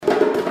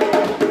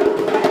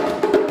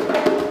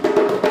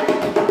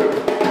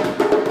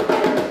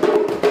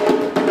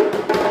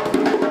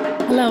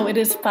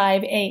is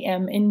 5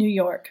 a.m. in New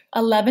York,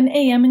 11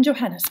 a.m. in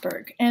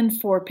Johannesburg,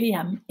 and 4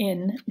 p.m.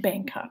 in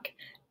Bangkok.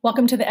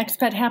 Welcome to the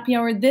Expat Happy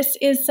Hour. This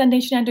is Sunday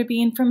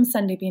Shenandoah from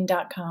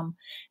SundayBean.com,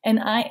 and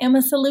I am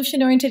a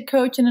solution-oriented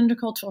coach and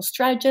intercultural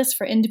strategist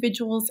for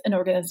individuals and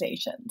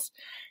organizations.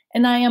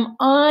 And I am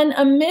on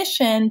a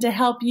mission to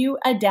help you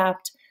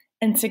adapt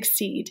and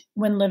succeed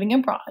when living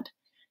abroad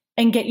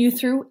and get you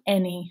through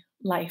any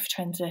life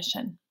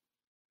transition.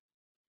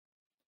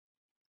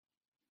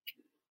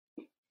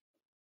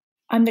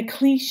 I'm the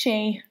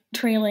cliche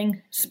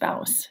trailing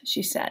spouse,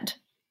 she said.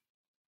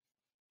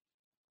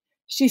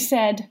 She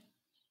said,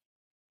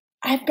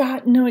 I've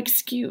got no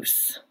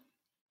excuse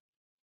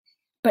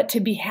but to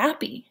be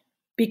happy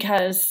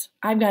because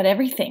I've got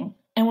everything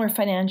and we're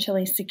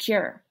financially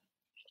secure.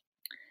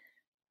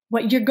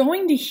 What you're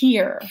going to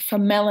hear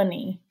from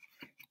Melanie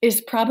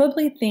is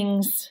probably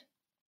things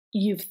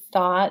you've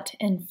thought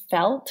and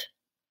felt,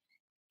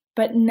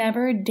 but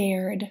never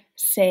dared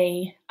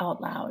say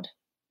out loud.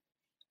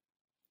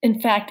 In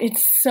fact,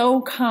 it's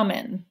so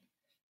common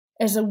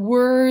as the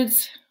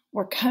words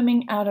were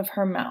coming out of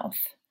her mouth.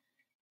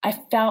 I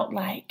felt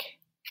like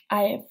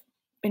I've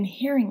been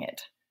hearing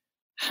it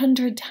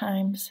 100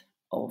 times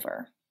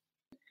over.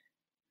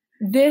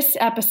 This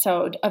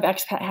episode of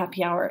Expat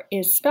Happy Hour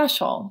is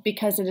special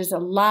because it is a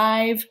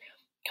live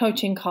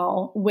coaching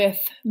call with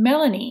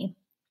Melanie,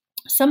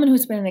 someone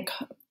who's been an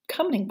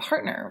accompanying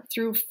partner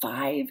through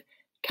 5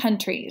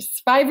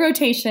 countries, 5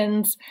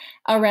 rotations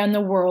around the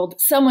world,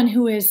 someone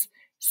who is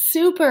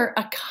super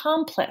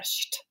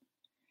accomplished,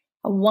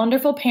 a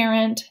wonderful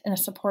parent and a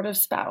supportive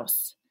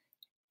spouse,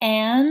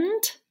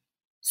 and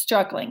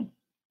struggling.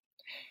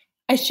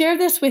 I share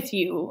this with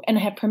you, and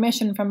I have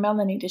permission from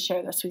Melanie to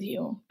share this with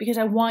you because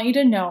I want you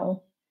to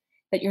know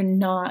that you're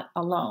not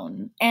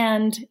alone.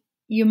 And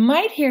you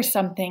might hear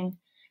something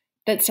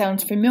that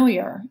sounds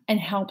familiar and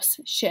helps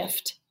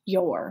shift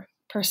your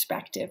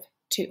perspective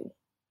too.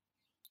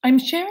 I'm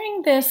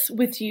sharing this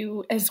with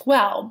you as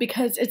well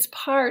because it's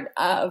part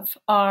of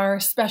our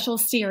special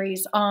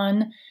series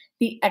on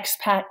the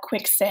expat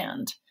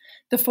quicksand,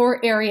 the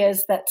 4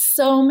 areas that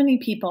so many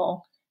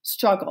people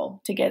struggle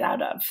to get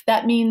out of.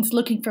 That means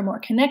looking for more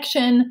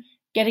connection,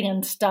 getting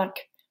unstuck,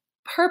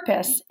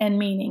 purpose, and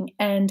meaning.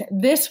 And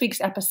this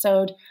week's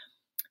episode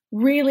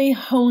really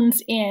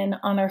hones in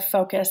on our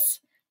focus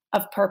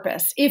of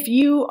purpose. If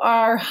you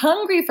are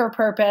hungry for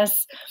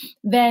purpose,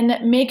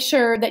 then make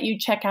sure that you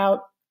check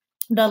out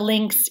the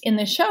links in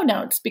the show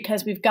notes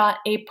because we've got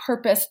a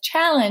purpose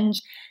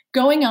challenge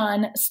going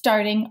on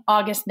starting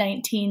August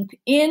 19th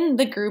in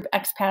the group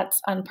Expats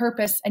on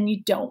Purpose, and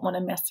you don't want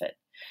to miss it.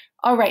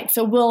 All right,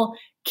 so we'll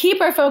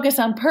keep our focus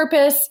on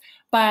purpose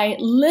by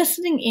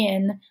listening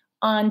in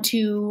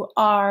onto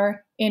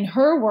our, in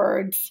her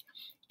words,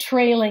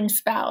 trailing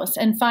spouse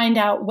and find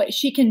out what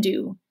she can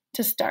do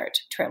to start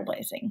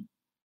trailblazing.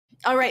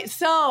 All right,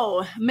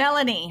 so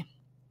Melanie.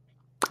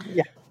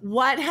 Yeah.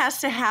 What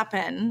has to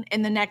happen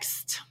in the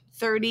next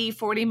 30,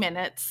 40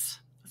 minutes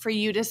for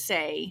you to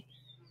say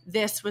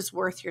this was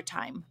worth your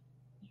time?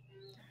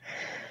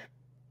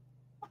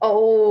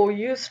 Oh,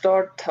 you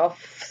start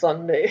tough,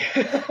 Sunday.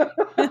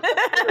 That's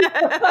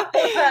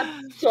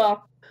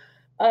tough.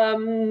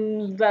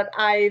 That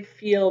I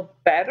feel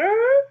better,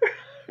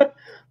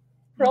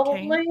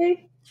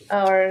 probably.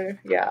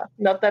 Or,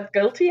 not that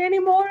guilty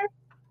anymore.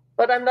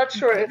 But I'm not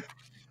sure if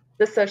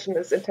the session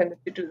is intended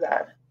to do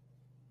that.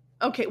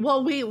 Okay,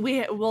 well,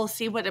 we'll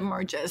see what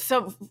emerges.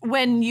 So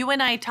when you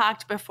and I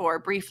talked before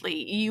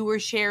briefly, you were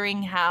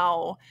sharing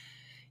how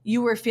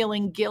you were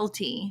feeling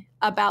guilty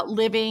about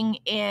living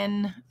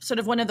in sort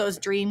of one of those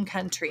dream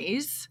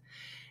countries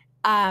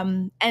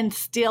and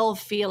still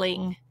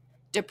feeling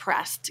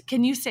depressed.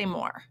 Can you say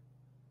more?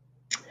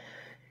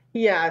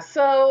 Yeah,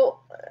 so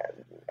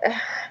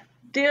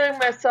dealing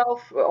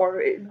myself,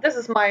 or this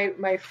is my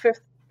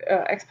 5th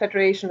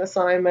expatriation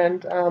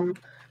assignment,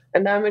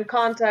 and I'm in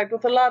contact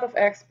with a lot of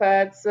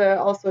expats,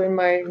 also in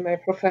my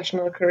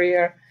professional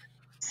career.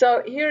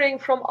 So hearing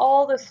from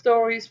all the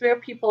stories where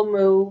people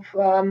move,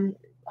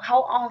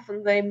 how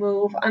often they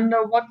move,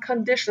 under what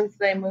conditions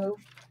they move,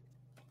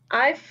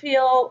 I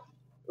feel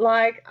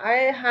like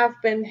I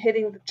have been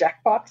hitting the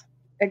jackpot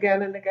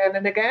again and again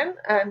and again.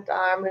 And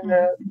I'm in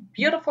a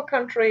beautiful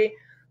country,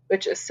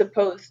 which is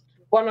supposed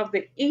one of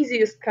the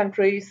easiest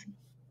countries.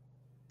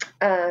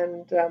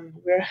 And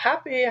we're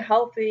happy,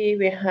 healthy.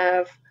 We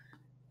have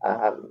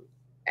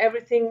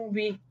everything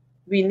we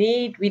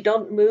need. We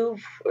don't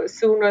move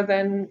sooner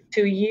than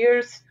 2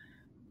 years.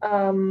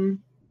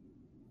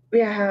 We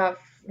have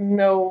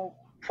no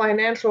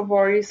financial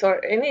worries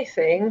or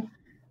anything.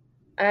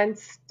 And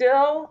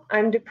still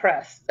I'm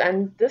depressed.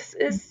 And this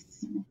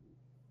is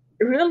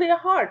really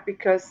hard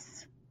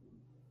because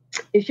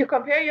if you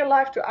compare your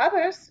life to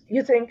others,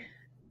 you think,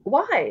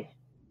 why?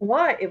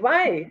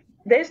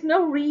 There's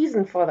no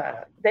reason for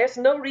that. There's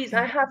no reason.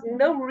 I have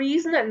no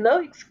reason and no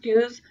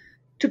excuse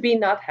to be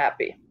not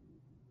happy.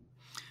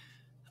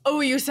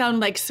 Oh, you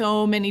sound like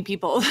so many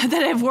people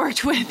that I've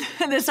worked with.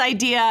 This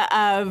idea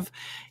of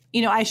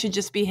I should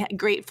just be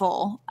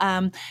grateful.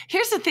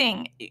 Here's the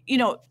thing,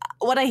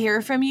 what I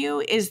hear from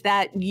you is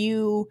that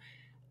you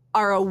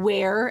are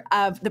aware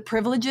of the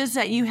privileges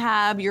that you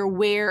have.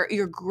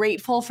 You're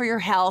grateful for your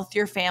health,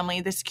 your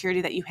family, the security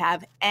that you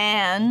have,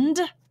 and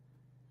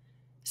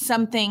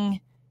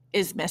something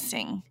is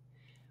missing.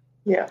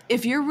 Yeah.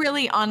 If you're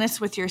really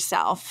honest with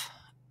yourself,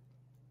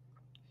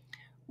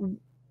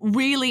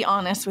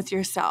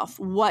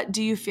 what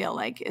do you feel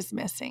like is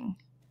missing?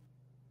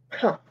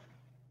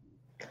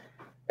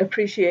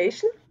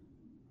 Appreciation.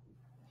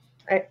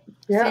 I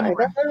don't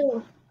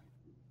know.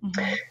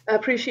 Mm-hmm.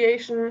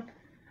 Appreciation.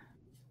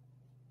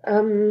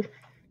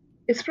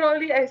 It's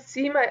probably I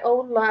see my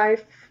own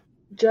life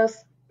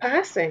just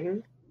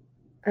passing,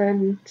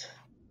 and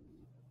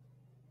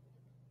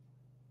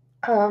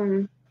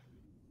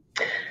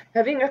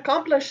having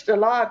accomplished a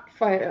lot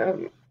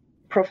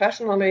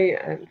professionally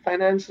and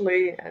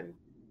financially, and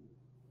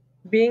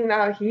being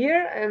now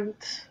here and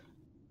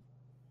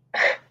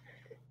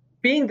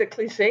being the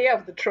cliche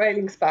of the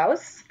trailing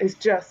spouse is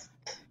just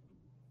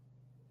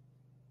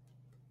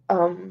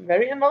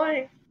very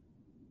annoying.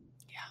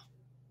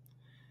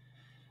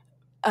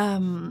 Yeah.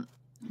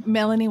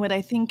 Melanie, what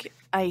I think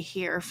I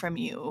hear from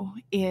you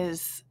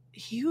is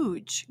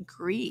huge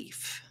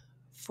grief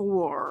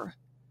for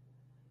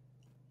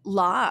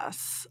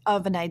loss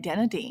of an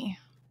identity.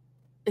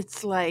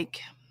 It's like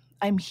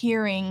I'm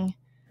hearing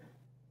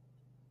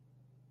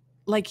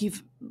like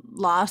you've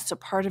lost a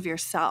part of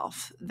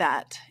yourself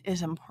that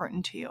is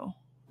important to you.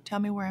 Tell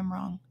me where I'm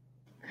wrong.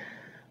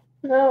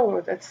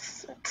 No,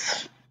 that's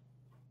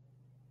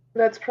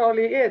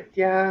probably it.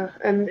 Yeah,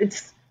 and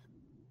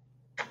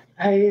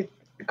I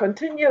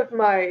continued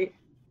my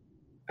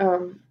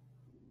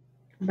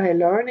my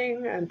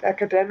learning and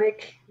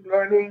academic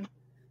learning,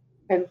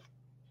 and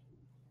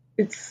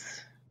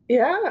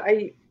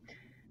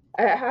I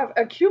have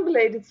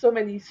accumulated so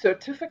many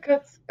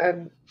certificates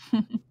and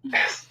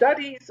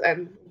studies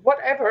and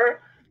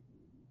whatever.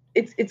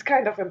 It's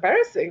kind of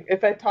embarrassing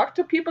if I talk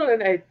to people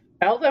and I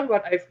tell them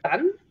what I've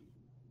done.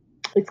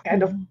 It's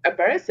kind of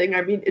embarrassing.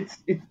 I mean,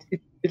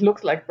 it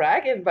looks like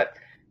bragging, but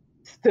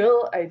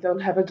still, I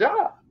don't have a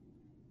job.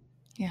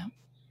 Yeah.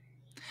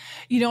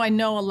 I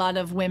know a lot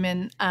of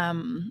women,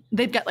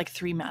 they've got like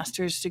 3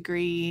 master's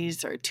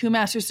degrees or 2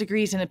 master's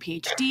degrees and a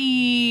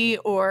PhD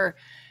or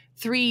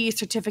 3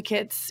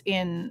 certificates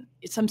in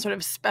some sort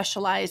of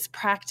specialized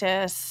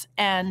practice,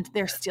 and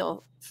they're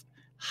still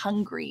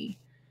hungry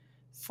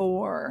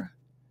for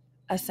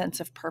a sense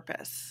of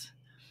purpose.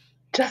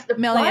 Just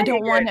Melanie, I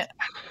don't want to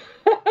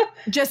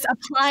just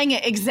applying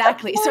it.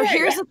 Exactly. So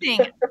here's the thing.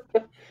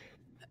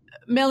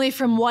 Melanie,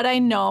 from what I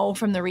know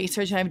from the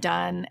research I've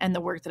done and the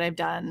work that I've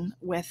done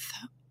with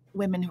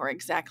women who are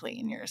exactly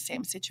in your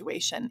same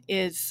situation,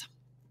 is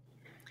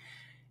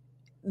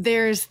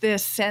there's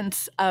this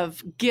sense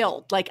of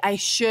guilt, like I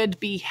should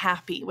be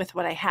happy with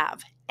what I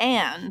have.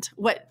 And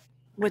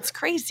what's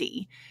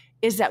crazy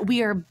is that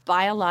we are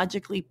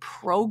biologically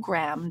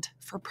programmed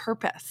for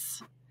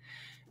purpose.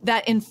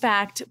 That in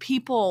fact,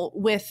 people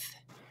with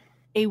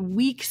a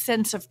weak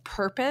sense of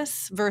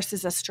purpose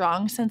versus a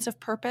strong sense of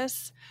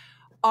purpose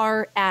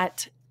are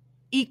at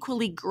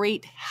equally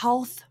great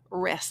health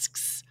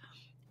risks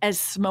as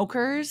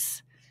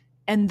smokers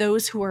and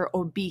those who are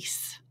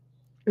obese.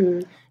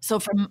 So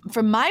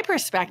from my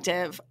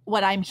perspective,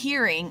 what I'm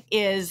hearing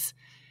is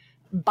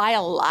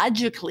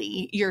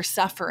biologically you're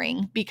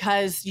suffering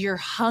because you're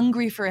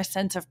hungry for a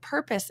sense of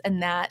purpose,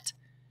 and that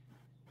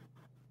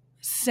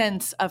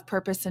sense of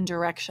purpose and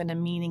direction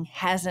and meaning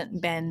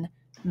hasn't been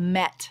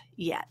met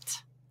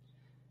yet.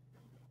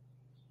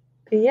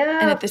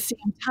 Yeah. And at the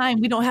same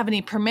time, we don't have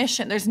any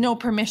permission. There's no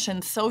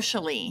permission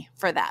socially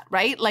for that,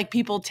 right? Like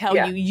people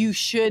tell you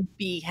should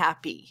be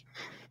happy.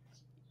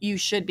 You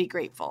should be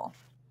grateful.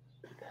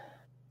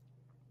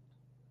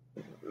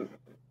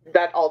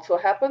 That also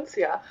happens,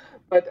 yeah.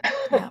 But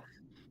yeah.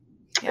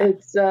 I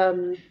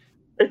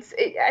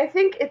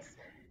think it's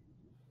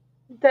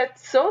that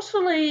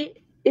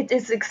socially it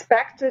is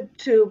expected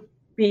to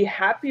be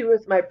happy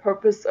with my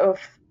purpose of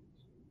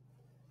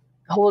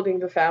holding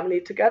the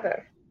family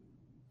together.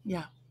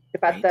 Yeah.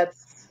 But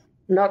that's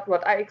not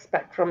what I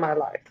expect from my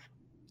life.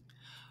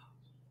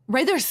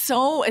 Right. It's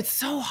so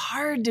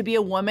hard to be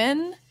a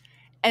woman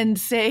and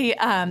say,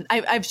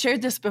 I've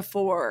shared this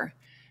before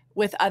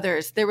with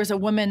others. There was a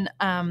woman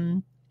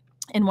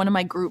in one of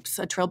my groups,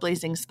 a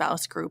Trailblazing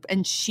Spouse group,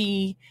 and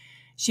she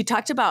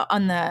talked about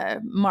on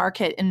the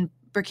market in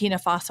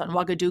Burkina Faso and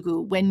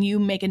Ouagadougou, when you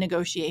make a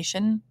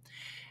negotiation,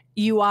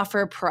 you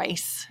offer a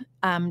price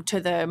to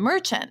the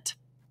merchant.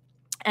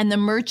 And the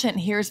merchant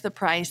hears the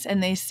price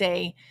and they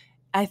say,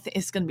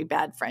 it's going to be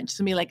bad French. It's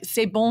going to be like,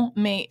 c'est bon,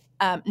 mais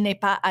n'est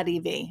pas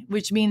arrivé,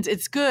 which means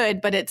it's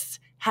good, but it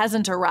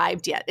hasn't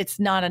arrived yet. It's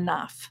not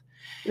enough.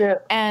 Yeah.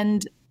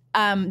 And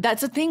that's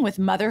the thing with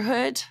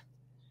motherhood,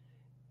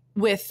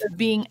 with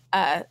being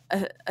a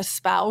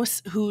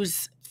spouse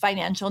whose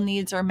financial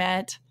needs are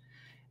met.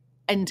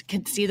 and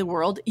can see the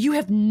world, you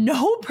have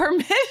no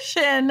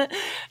permission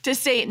to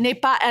say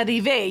n'est pas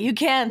arrivé. You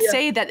can't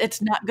say that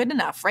it's not good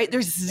enough, right?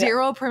 There's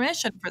zero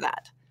permission for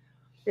that.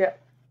 Yeah.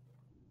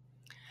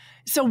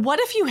 So what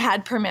if you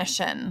had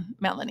permission,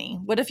 Melanie?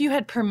 What if you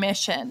had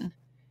permission?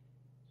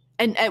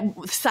 And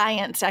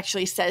science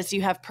actually says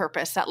you have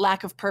purpose. That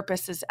lack of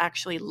purpose is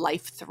actually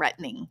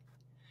life-threatening.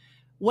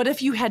 What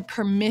if you had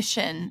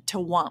permission to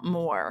want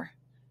more?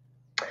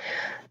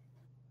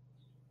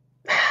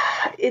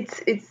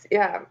 It's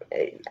yeah.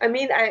 I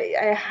mean,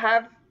 I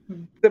have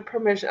the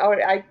permission,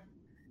 or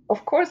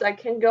of course I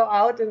can go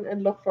out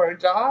and look for a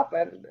job,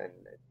 and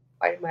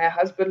my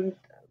husband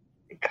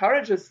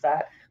encourages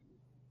that.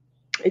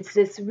 It's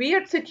this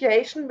weird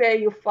situation where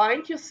you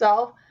find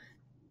yourself,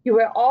 you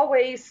were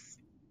always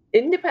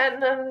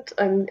independent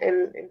and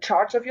in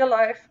charge of your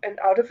life, and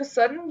out of a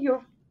sudden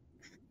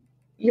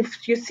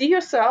you see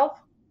yourself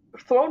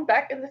thrown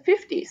back in the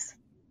 50s,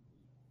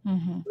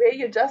 where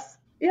you just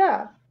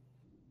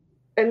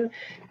and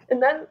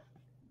then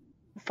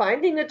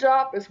finding a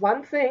job is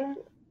one thing,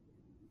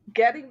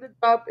 getting the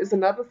job is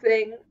another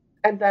thing,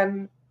 and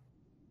then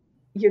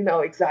you know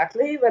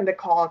exactly when the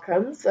call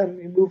comes and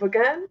we move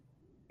again.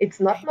 It's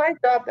not my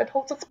job that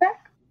holds us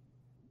back.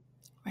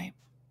 Right.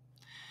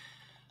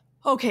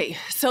 Okay,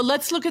 so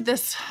let's look at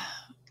this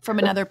from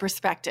another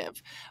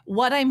perspective.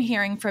 What I'm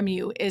hearing from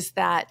you is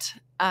that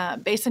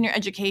based on your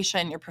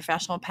education, your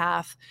professional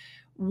path,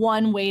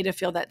 one way to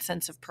feel that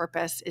sense of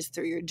purpose is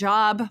through your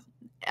job.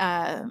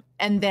 And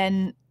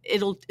then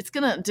it's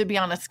going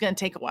to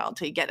take a while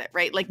till you get it,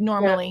 right? Like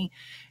normally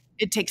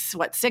it takes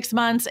 6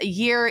 months, a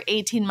year,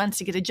 18 months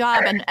to get a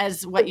job. And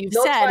as what you've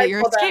said,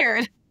 you're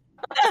scared.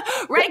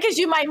 Right? Because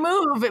you might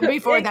move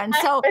before then.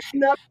 So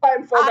no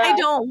time for that. I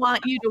don't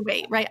want you to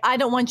wait, right? I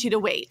don't want you to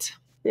wait.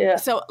 Yeah.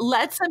 So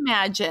let's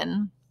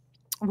imagine,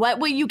 what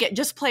will you get?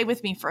 Just play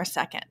with me for a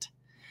second.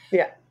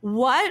 Yeah.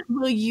 What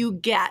will you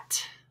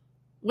get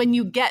when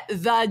you get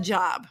the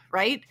job,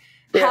 right?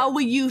 Yeah. How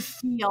will you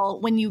feel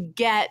when you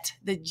get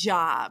the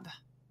job?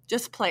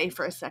 Just play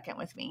for a second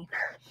with me.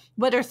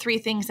 What are 3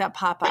 things that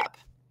pop up?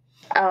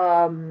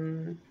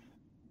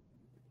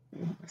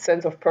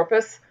 Sense of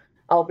purpose.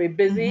 I'll be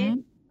busy. Mm-hmm.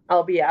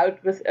 I'll be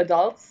out with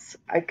adults.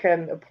 I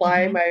can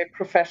apply my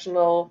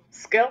professional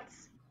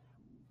skills,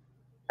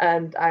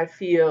 and I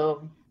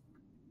feel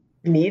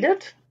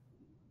needed,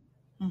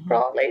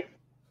 probably.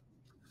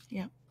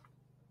 Yeah.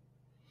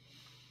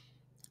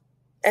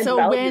 And so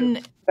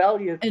valued.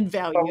 Valued.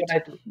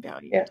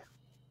 Yeah.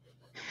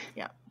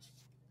 Yeah.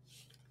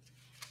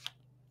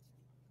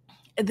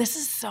 This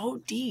is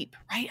so deep,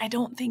 right? I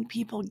don't think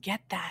people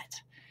get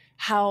that,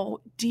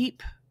 how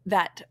deep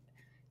that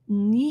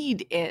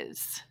need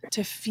is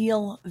to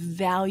feel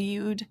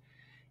valued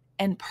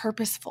and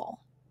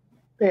purposeful.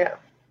 Yeah.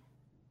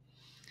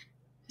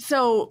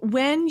 So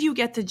when you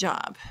get the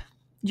job,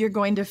 you're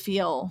going to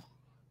feel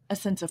a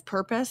sense of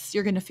purpose.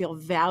 You're going to feel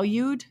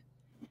valued.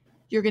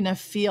 You're going to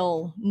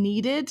feel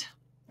needed.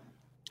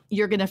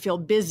 You're going to feel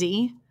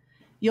busy.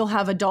 You'll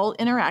have adult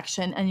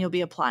interaction, and you'll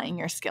be applying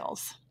your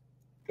skills.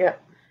 Yeah.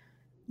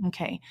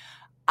 Okay.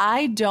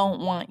 I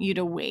don't want you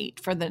to wait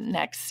for the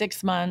next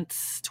 6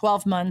 months,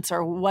 12 months,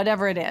 or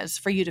whatever it is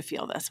for you to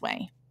feel this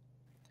way.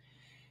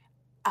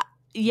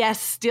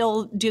 Yes,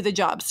 still do the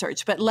job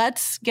search, but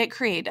let's get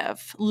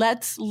creative.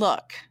 Let's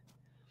look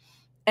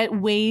at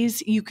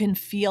ways you can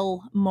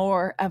feel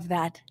more of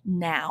that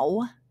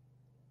now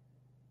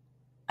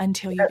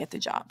until you get the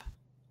job.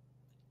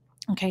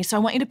 Okay, so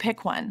I want you to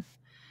pick one.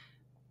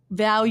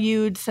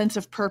 Valued, sense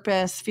of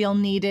purpose, feel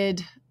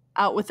needed,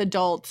 out with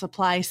adults,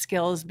 apply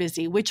skills,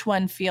 busy. Which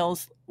one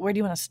feels, where do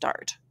you want to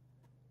start?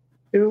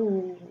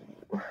 Ooh.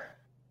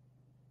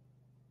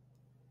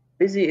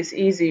 Busy is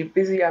easy.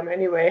 Busy I'm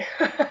anyway.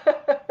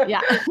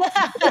 Yeah.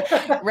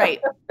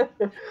 Right.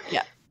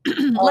 Yeah.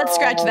 Let's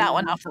scratch that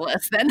one off the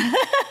list then.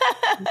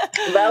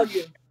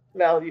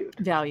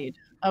 Valued.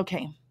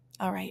 Okay.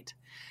 All right.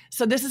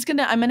 So I'm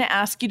going to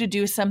ask you to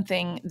do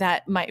something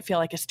that might feel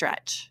like a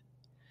stretch.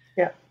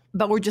 Yeah.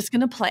 But we're just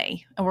going to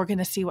play and we're going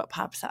to see what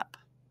pops up.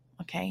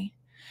 Okay.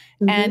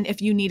 And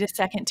if you need a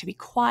second to be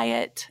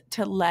quiet,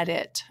 to let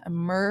it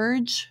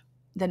emerge,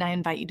 then I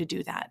invite you to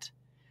do that.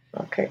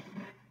 Okay.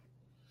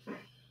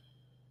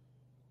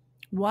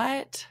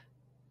 What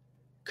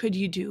could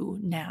you do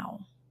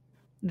now,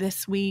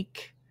 this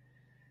week,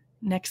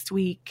 next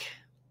week,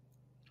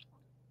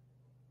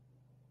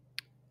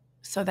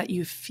 so that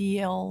you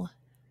feel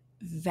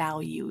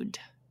valued?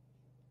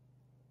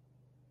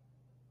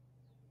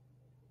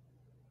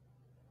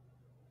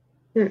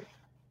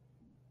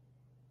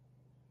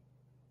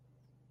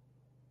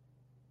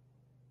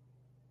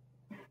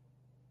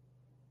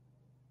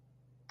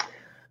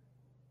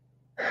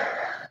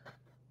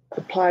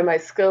 Apply my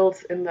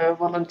skills in the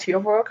volunteer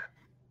work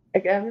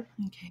again.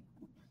 Okay.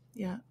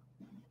 Yeah.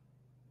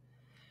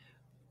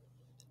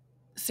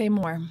 Say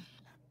more.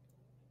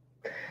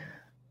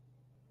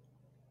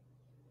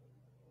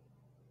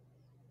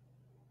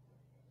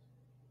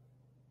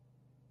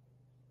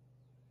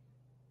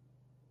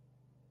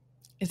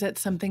 Is that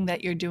something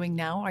that you're doing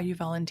now? Are you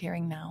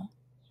volunteering now?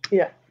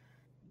 Yeah.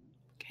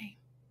 Okay.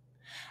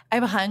 I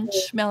have a hunch,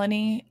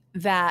 Melanie,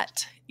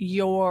 that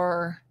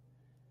you're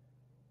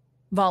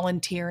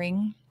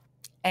volunteering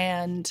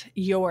and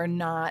you're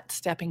not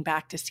stepping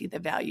back to see the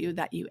value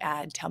that you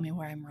add. Tell me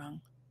where I'm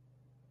wrong.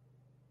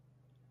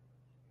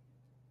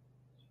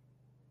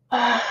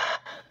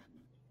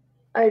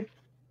 I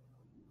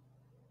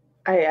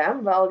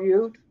am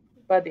valued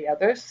by the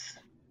others.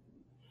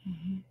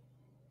 Mm-hmm.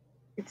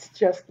 It's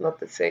just not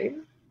the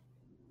same.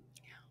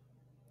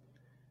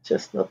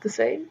 Just not the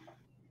same.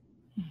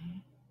 Mm-hmm.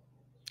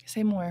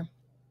 Say more.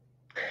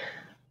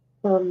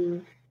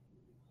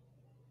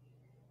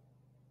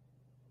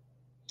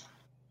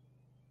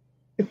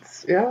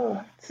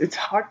 It's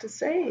hard to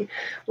say.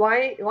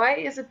 Why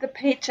is it the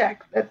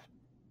paycheck that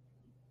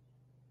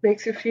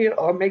makes you feel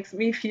or makes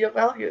me feel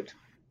valued?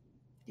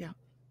 Yeah.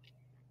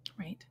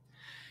 Right.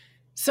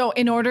 So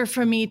in order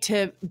for me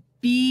to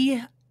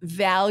be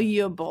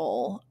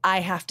valuable, I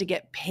have to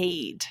get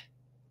paid.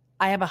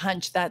 I have a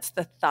hunch that's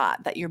the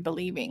thought that you're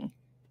believing.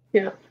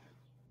 Yeah.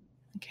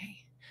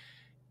 Okay.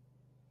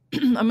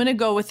 I'm going to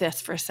go with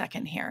this for a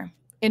second here.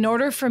 In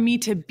order for me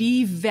to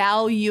be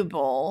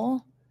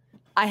valuable,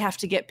 I have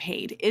to get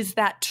paid. Is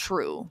that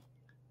true?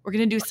 We're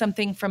going to do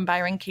something from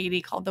Byron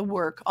Katie called The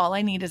Work. All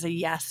I need is a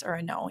yes or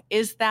a no.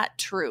 Is that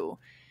true?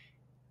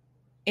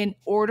 In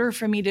order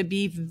for me to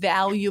be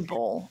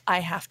valuable, I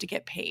have to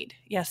get paid.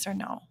 Yes or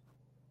no?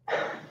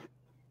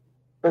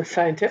 Well,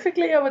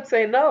 scientifically, I would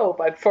say no,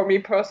 but for me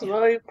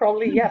personally,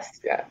 probably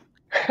yes. Yeah.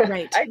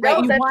 Right. I Right.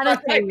 know You that's want to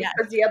not say right yes.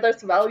 because the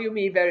others value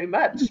me very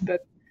much,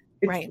 but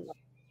it's Right. not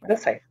the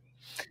same.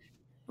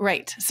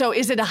 Right. So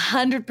is it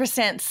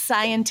 100%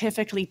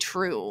 scientifically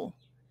true?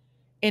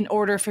 In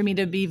order for me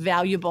to be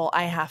valuable,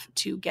 I have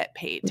to get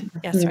paid.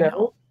 Yes or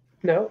no?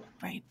 No.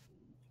 Right.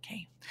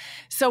 Okay.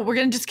 So we're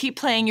going to just keep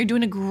playing. You're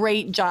doing a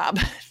great job.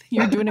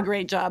 You're doing a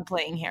great job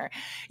playing here.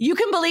 You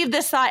can believe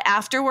this thought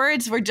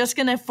afterwards. We're just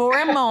going to, for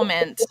a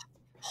moment,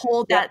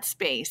 hold Yeah. that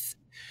space.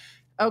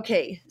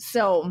 Okay.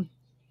 So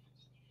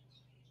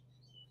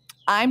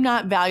I'm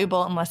not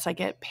valuable unless I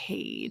get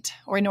paid.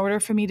 Or in order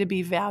for me to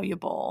be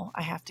valuable,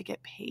 I have to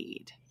get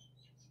paid.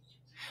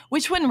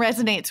 Which one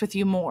resonates with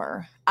you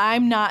more?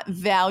 I'm not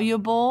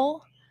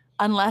valuable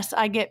unless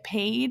I get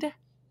paid?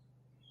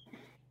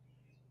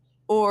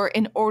 Or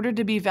in order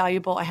to be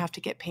valuable, I have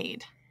to get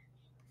paid?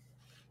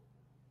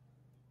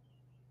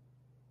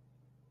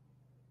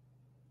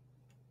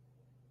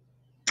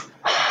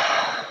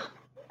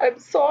 I'm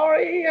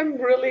sorry.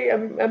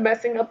 I'm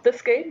messing up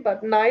this game,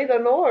 but neither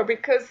nor,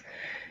 because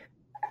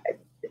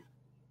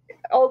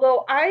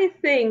although I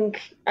think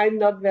I'm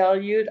not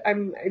valued,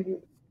 I'm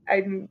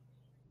I'm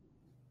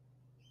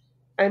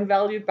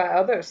valued by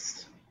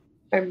others.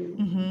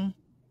 Mm-hmm. No,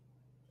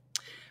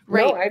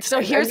 Right. So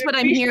I'm here's what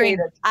I'm hearing.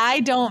 appreciated. I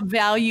don't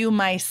value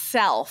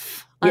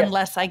myself Yes.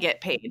 unless I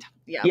get paid.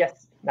 Yeah.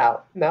 Yes.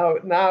 Now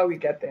we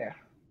get there.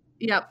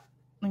 Yep.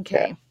 Yeah.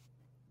 Okay.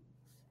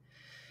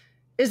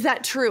 Is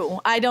that true?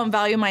 I don't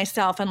value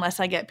myself unless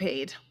I get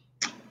paid.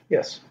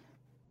 Yes.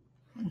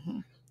 Mm-hmm.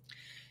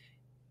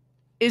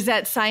 Is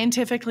that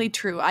scientifically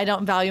true? I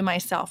don't value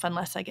myself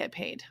unless I get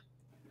paid.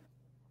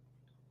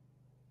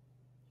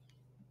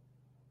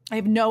 I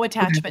have no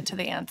attachment to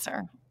the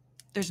answer.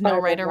 There's no I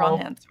right don't or wrong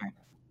know. answer.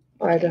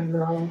 I don't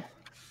know.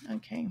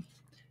 Okay.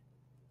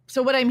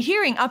 So what I'm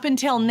hearing up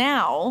until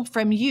now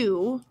from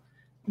you,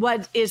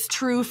 what is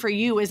true for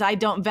you is I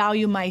don't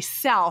value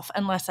myself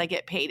unless I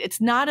get paid.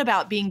 It's not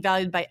about being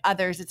valued by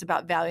others. It's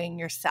about valuing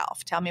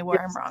yourself. Tell me where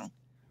I'm Yes. wrong.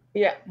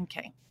 Yeah.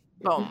 Okay.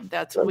 Boom.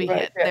 That's That's we right.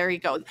 hit. Yeah. There you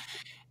go.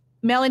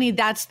 Melanie,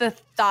 that's the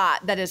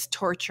thought that is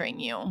torturing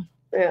you.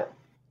 Yeah.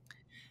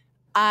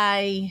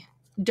 I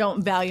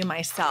don't value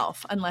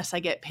myself unless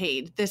I get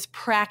paid. This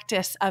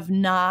practice of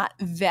not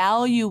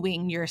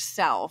valuing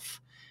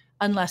yourself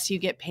unless you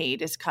get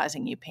paid is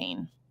causing you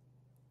pain.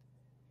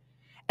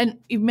 And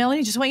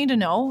Melanie, just want you to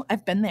know,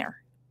 I've been there.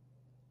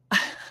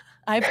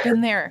 I've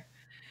been there.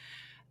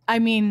 I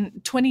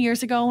mean, 20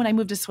 years ago when I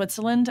moved to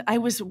Switzerland, I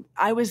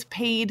was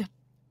paid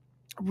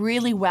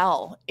really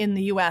well in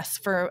the US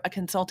for a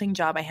consulting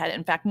job I had.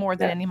 In fact, more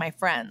than Yeah. any of my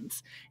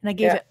friends. And I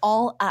gave Yeah. it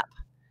all up.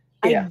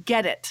 I Yeah.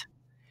 get it.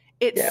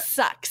 It Yeah.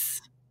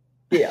 sucks.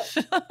 Yeah.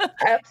 It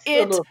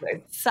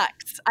Absolutely.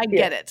 sucks. I Yeah.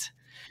 get it.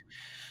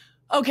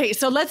 Okay,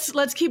 so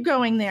let's keep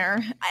going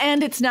there.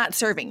 And it's not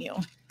serving you,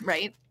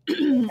 right?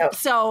 Yeah.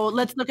 So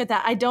let's look at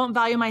that. I don't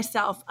value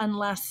myself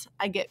unless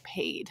I get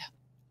paid.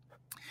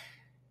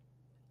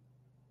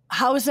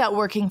 How is that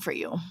working for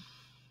you?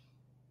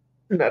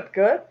 Not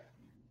good.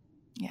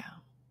 Yeah.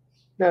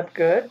 Not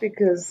good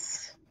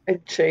because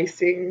I'm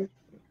chasing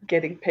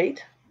getting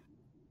paid.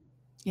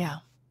 Yeah.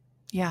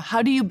 Yeah.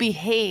 How do you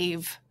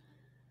behave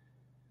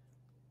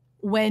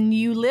when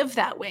you live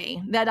that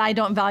way, that I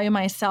don't value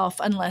myself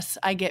unless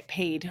I get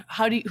paid?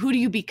 Who do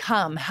you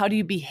become? How do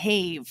you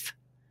behave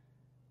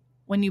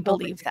when you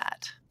believe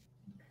that?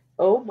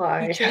 Oh You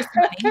my. chase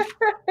money.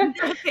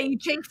 Okay, you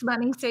chase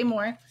money. Say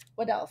more.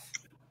 What else?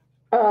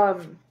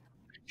 um,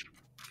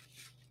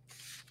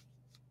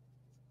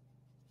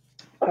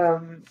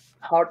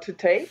 hard to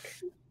take.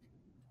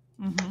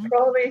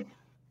 Probably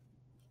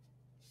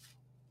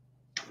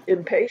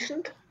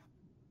impatient.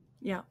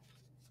 Yeah.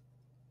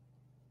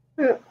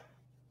 Yeah.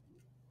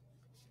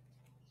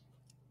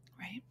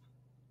 Right.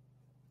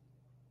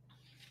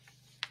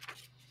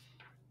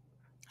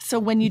 So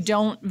when you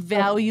don't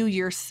value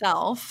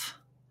yourself,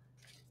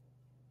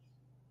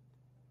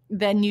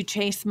 then you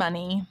chase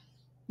money,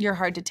 you're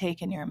hard to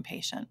take, and you're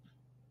impatient.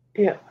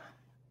 Yeah.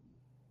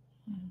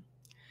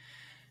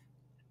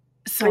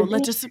 So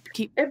let's just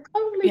keep. And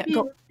probably Yeah,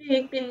 go.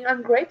 being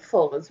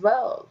ungrateful as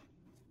well,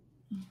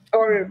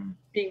 or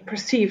being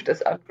perceived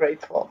as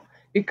ungrateful,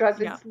 because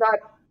Yeah.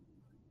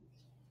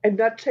 I'm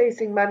not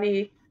chasing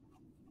money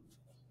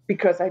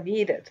because I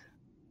need it.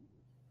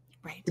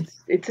 Right.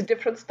 It's a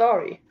different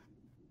story.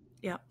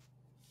 Yeah.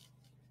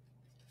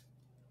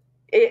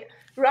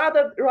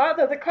 Rather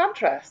the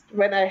contrast.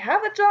 When I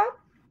have a job,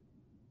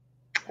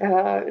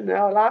 in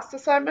our last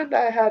assignment,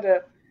 I had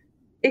a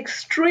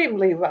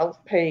extremely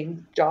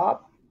well-paying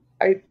job.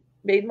 I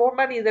made more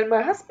money than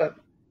my husband,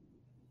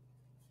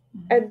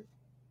 and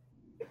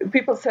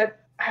people said,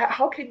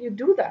 "How can you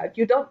do that?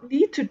 You don't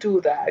need to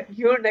do that.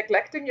 You're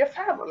neglecting your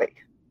family."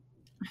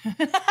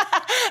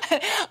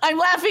 I'm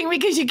laughing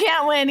because you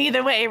can't win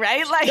either way,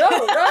 right? Like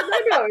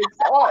No.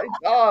 It's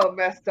all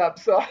messed up.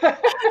 So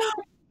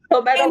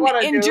no matter what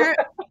I do.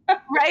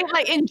 Right?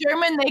 Like in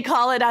German, they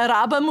call it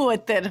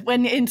Arabermutter.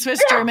 When in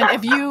Swiss German,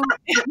 if you,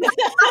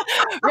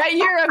 right,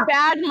 you're a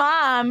bad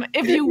mom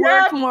if you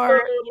work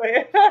more.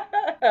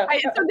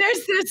 Right? So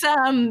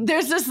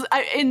there's this,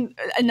 and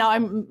now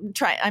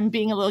I'm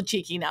being a little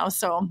cheeky now.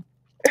 So,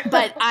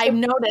 but I've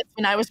noticed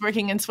when I was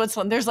working in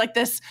Switzerland, there's like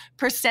this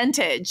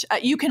percentage.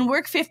 You can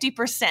work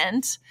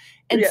 50%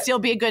 and still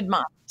be a good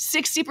mom.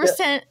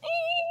 60%.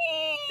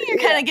 You're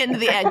kind of getting to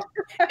the edge.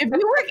 If you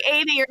work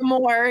 80 or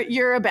more,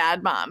 you're a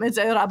bad mom. It's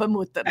a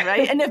Rabamutter,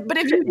 right? But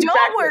if you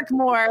don't work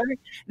more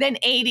than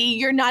 80,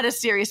 you're not a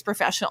serious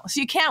professional. So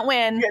you can't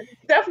win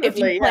if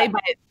you play by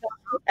it.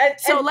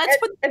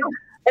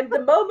 And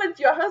the moment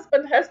your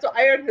husband has to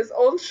iron his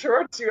own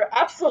shirts, you're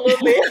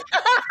absolutely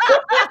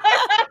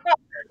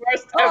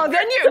worst ever. Oh,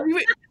 then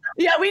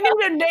we need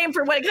a name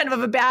for what kind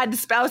of a bad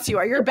spouse you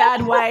are. You're a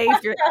bad wife.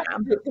 You're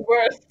the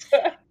worst.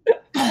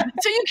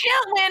 So you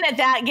can't win at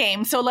that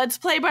game. So let's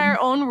play by our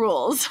own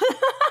rules.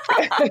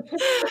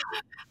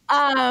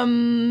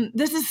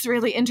 This is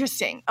really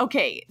interesting.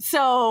 Okay,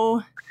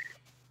 so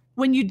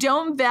when you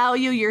don't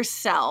value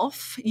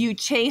yourself, you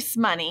chase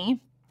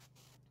money.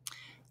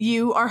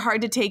 You are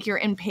hard to take, you're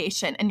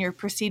impatient, and you're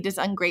perceived as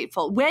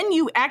ungrateful. When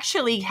you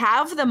actually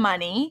have the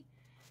money,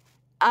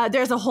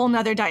 there's a whole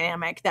nother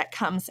dynamic that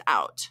comes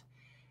out.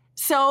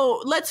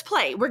 So let's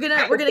play. We're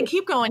gonna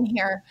keep going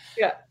here.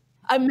 Yeah.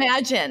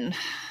 Imagine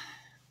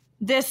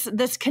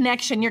this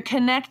connection. You're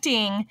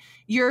connecting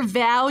your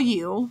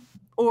value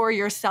or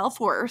your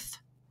self-worth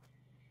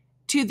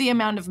to the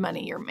amount of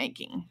money you're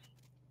making.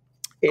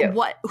 Yeah.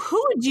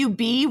 Who would you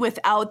be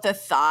without the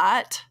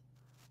thought,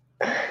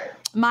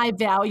 my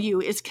value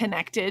is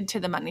connected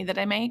to the money that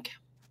I make?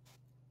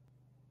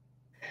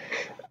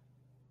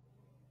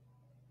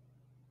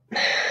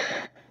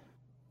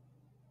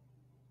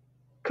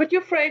 Could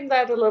you frame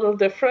that a little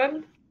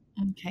different?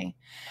 Okay.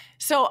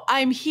 So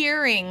I'm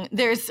hearing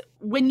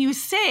when you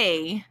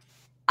say,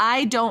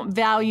 I don't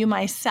value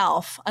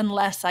myself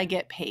unless I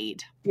get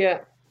paid. Yeah.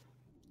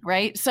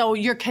 Right? So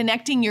you're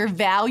connecting your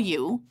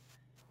value,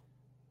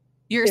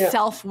 your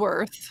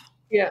self-worth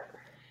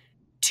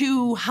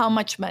to how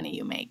much money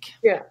you make.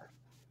 Yeah.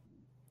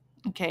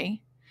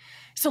 Okay.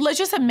 So let's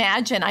just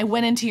imagine I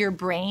went into your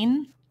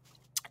brain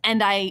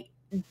and I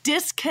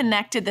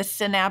disconnected the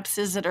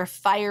synapses that are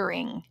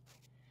firing,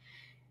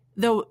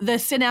 the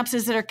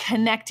synapses that are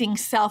connecting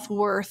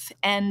self-worth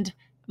and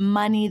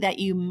money that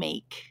you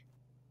make.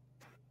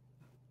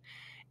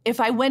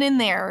 If I went in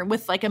there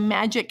with like a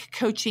magic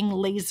coaching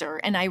laser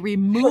and I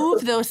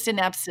removed those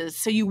synapses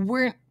so you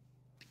weren't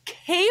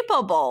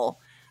capable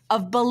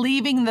of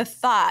believing the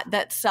thought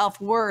that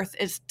self-worth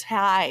is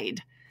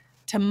tied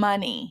to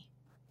money,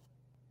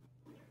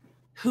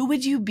 who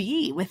would you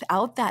be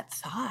without that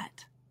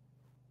thought?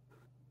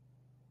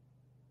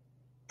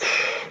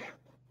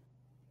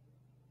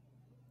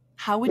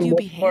 How would you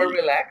behave? More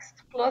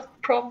relaxed,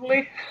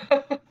 probably.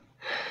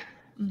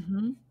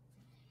 Mm-hmm.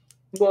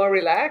 More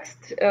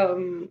relaxed.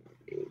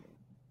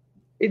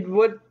 It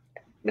would,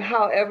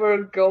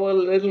 however, go a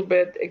little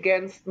bit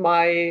against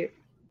my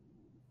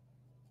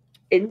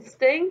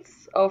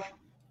instincts of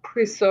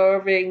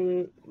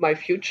preserving my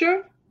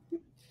future.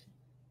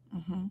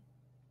 Mm-hmm.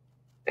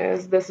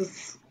 As this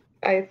is,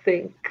 I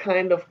think,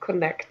 kind of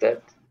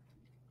connected.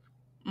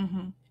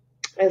 Mm-hmm.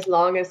 As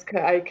long as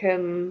I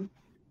can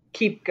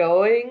keep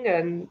going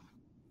and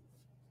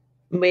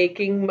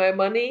making my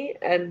money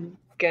and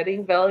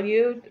getting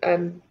valued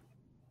and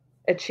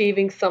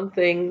achieving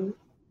something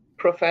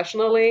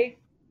professionally,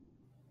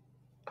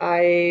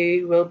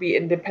 I will be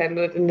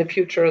independent in the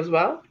future as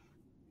well.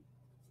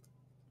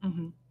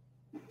 Mm-hmm.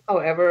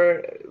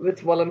 However, with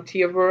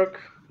volunteer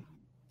work,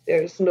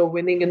 there's no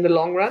winning in the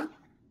long run.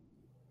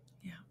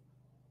 Yeah.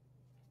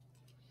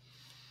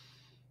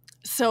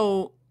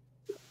 So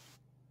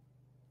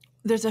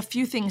there's a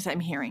few things I'm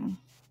hearing.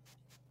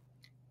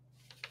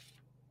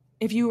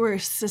 If you were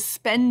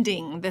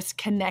suspending this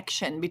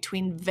connection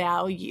between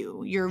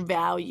value, your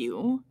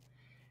value,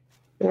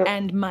 Yeah.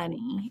 and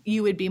money,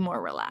 you would be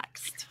more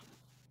relaxed.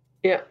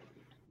 Yeah.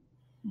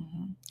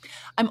 Mm-hmm.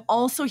 I'm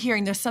also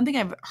hearing, there's something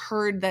I've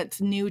heard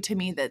that's new to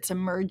me that's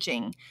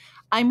emerging.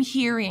 I'm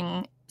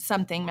hearing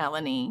something,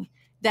 Melanie,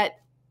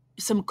 that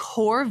some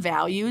core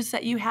values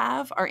that you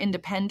have are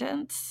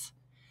independence,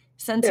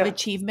 sense of Yeah.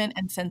 achievement,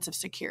 and sense of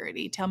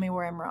security. Tell me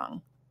where I'm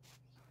wrong.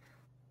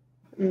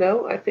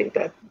 No, I think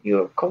that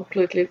you're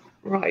completely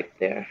right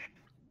there.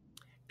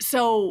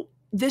 So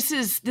this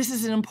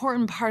is an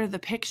important part of the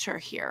picture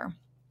here,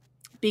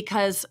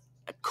 because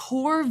a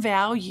core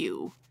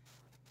value,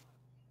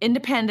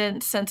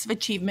 independence, sense of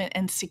achievement,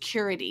 and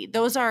security,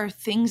 those are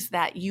things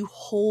that you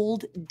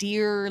hold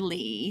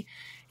dearly.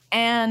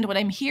 And what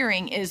I'm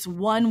hearing is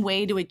one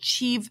way to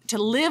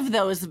live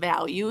those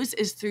values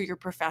is through your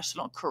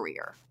professional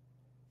career.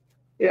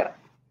 Yeah.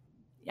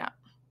 Yeah.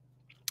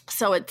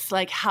 So it's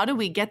like, how do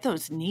we get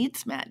those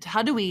needs met?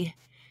 How do we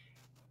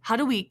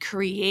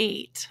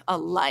create a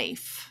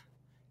life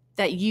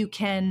that you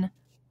can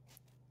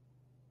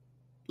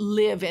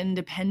live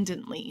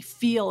independently,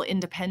 feel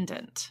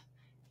independent,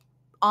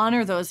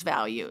 honor those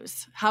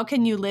values? How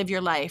can you live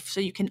your life so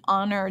you can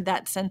honor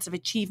that sense of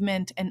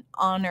achievement and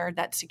honor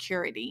that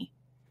security?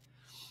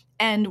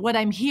 And what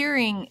I'm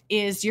hearing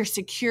is your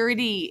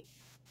security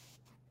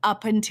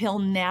up until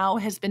now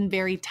has been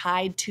very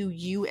tied to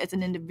you as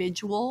an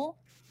individual,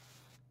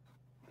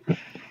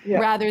 Yeah.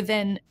 rather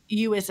than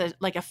you as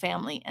a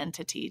family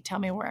entity. Tell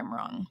me where I'm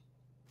wrong.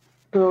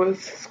 No,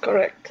 it's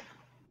correct.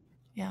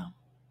 Yeah.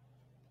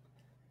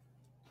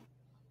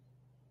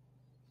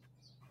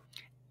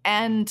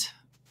 And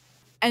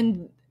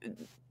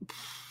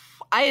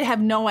I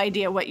have no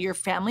idea what your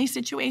family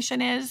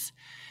situation is.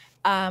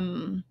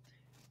 I'm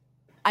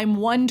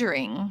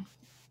wondering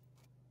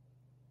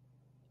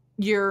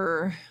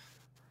your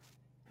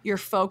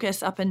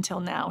focus up until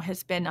now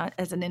has been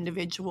as an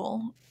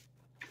individual,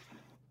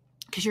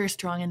 because you're a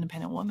strong,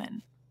 independent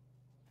woman,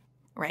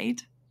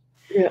 right?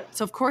 Yeah.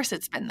 So of course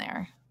it's been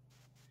there.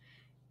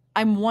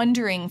 I'm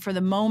wondering for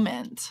the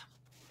moment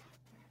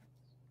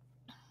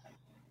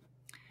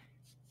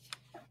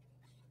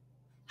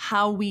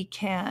how we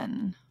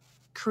can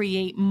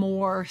create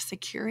more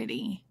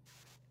security,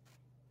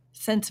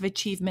 sense of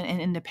achievement, and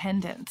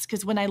independence.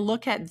 Because when I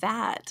look at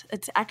that,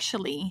 it's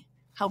actually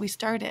how we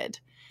started.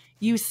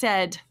 You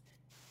said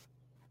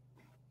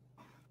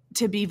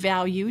to be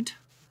valued,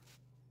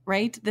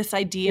 right? This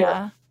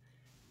idea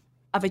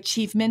of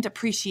achievement,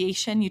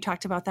 appreciation. You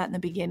talked about that in the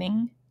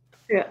beginning.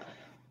 Yeah.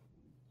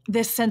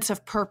 This sense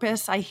of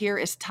purpose, I hear,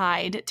 is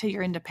tied to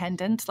your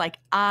independence. Like,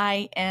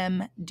 I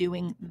am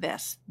doing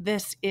this.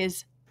 This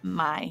is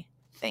my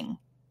thing.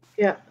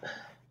 Yeah.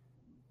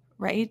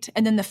 Right?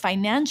 And then the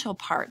financial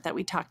part that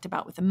we talked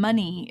about with the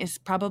money is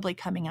probably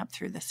coming up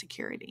through the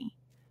security.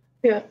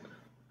 Yeah.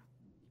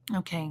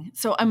 Okay.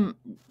 So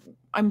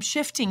I'm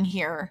shifting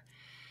here.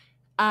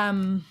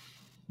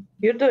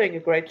 You're doing a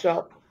great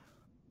job.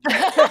 We're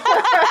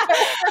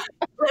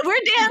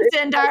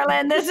dancing,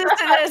 darling. This is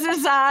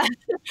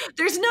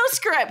there's no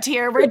script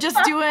here. We're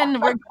going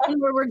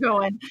where we're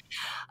going.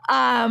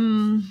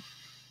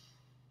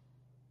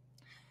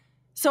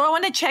 So I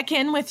want to check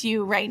in with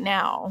you right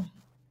now.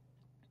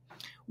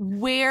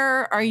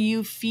 Where are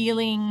you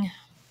feeling,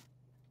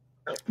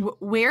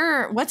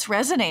 what's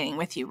resonating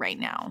with you right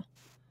now?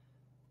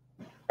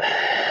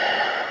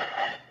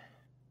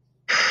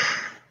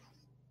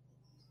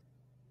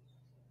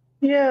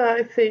 Yeah,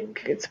 I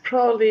think it's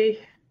probably,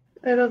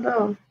 I don't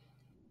know.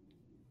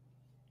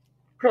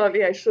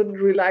 Probably I shouldn't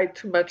rely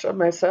too much on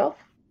myself.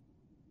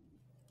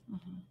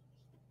 Mm-hmm.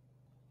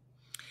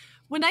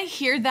 When I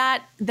hear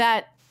that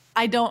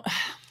I don't,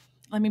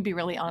 let me be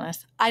really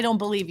honest. I don't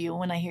believe you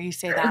when I hear you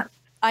say that.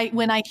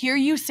 When I hear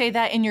you say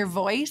that in your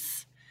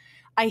voice,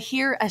 I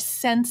hear a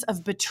sense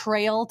of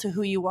betrayal to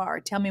who you are.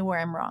 Tell me where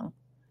I'm wrong.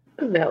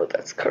 No,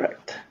 that's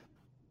correct.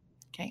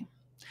 Okay.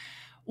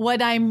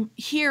 What I'm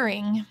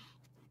hearing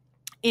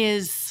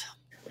is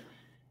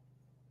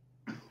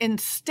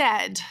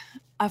instead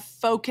a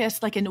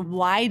focus, like a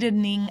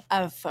widening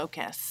of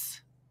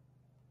focus,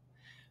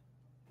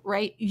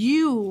 right?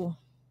 You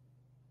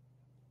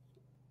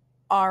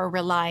are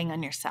relying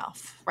on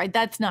yourself, right?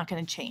 That's not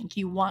going to change.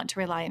 You want to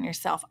rely on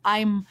yourself.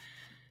 I'm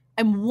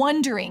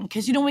wondering,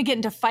 because when we get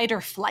into fight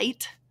or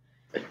flight,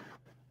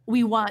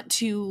 we want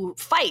to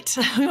fight.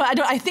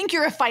 I think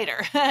you're a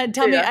fighter.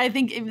 Tell me, I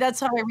think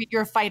that's how I read,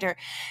 you're a fighter.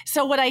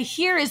 So what I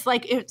hear is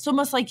like, it's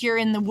almost like you're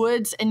in the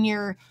woods and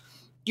your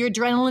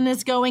adrenaline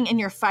is going and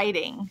you're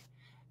fighting.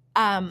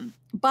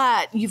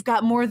 But you've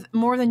got more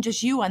than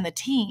just you on the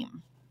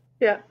team.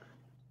 Yeah.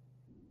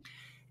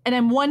 And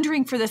I'm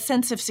wondering, for the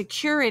sense of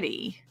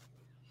security,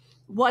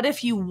 what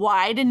if you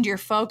widened your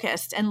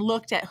focus and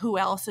looked at who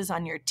else is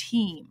on your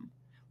team?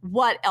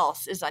 What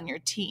else is on your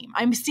team?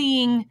 I'm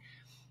seeing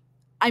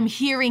I'm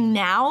hearing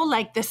now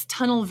like this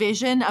tunnel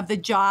vision of the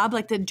job,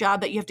 like the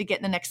job that you have to get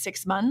in the next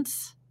 6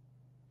 months,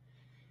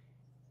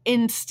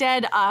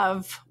 instead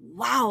of,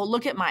 wow,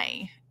 look at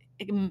my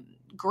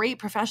great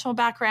professional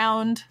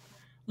background,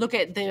 look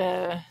at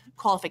the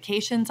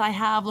qualifications I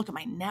have, look at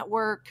my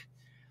network,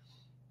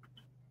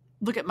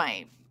 look at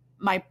my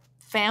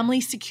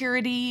family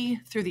security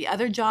through the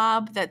other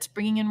job that's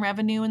bringing in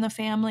revenue in the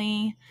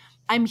family.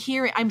 I'm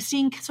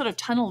seeing sort of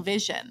tunnel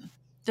vision.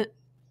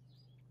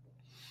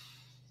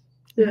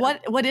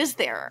 What is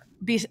there?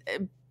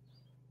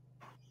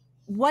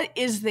 What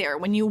is there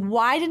when you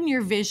widen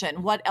your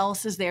vision? What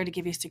else is there to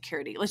give you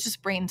security? Let's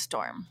just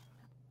brainstorm.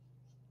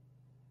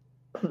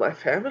 My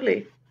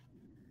family.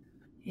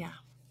 Yeah.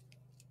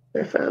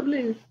 My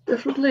family,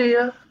 definitely,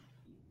 yeah.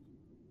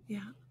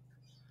 Yeah.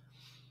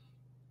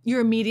 Your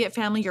immediate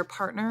family, your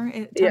partner,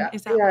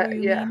 is that what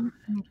you mean?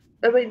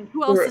 I mean,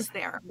 who else is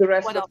there? The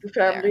rest what of the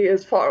family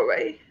is far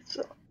away.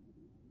 So.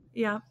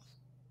 Yeah.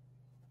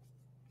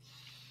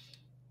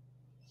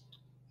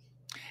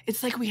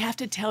 It's like we have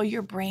to tell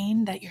your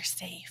brain that you're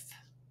safe.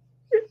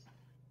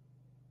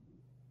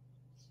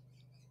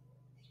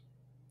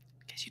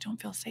 Because you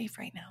don't feel safe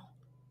right now.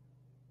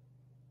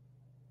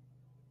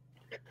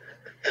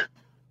 Yeah.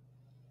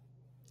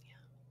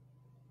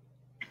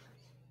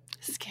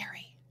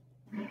 Scary.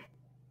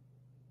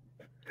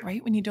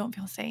 Right? When you don't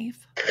feel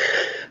safe.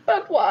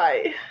 But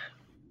why?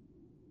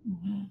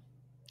 Mm-hmm.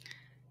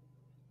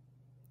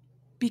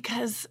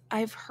 Because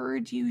I've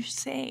heard you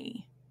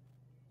say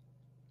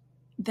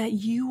that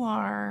you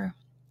are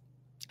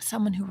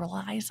someone who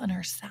relies on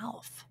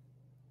herself.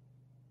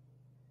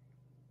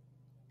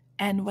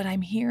 And what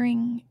I'm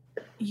hearing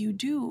you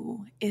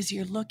do is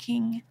you're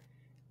looking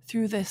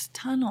through this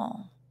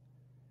tunnel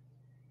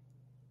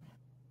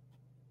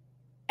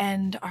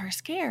and are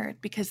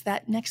scared because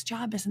that next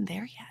job isn't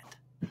there yet.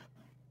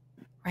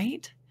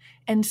 Right?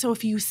 And so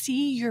if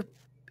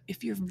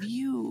your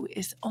view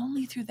is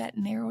only through that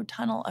narrow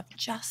tunnel of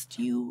just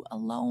you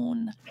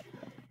alone,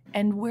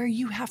 and where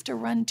you have to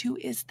run to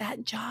is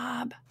that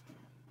job,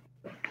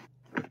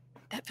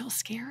 that feels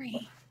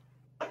scary.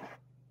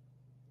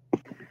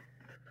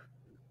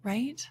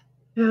 Right?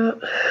 Yeah.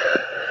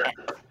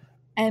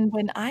 And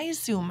when I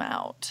zoom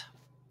out,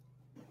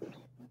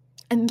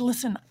 and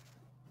listen,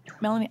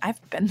 Melanie,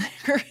 I've been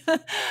there.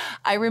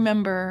 I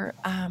remember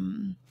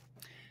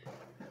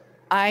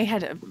I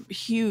had a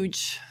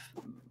huge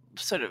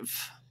sort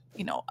of,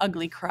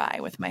 ugly cry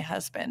with my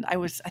husband. I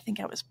think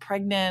I was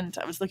pregnant.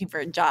 I was looking for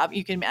a job.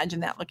 You can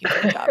imagine that, looking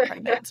for a job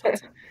pregnant. So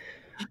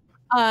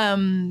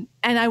and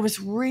I was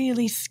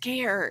really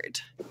scared.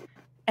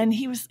 And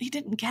he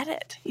didn't get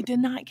it. He did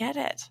not get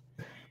it.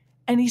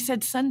 And he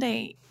said,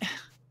 Sunday,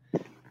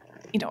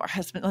 our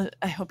husband,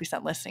 I hope he's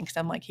not listening because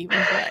I'm like, he was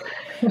right.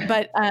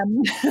 But,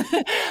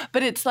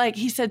 but it's like,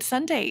 he said,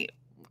 Sunday,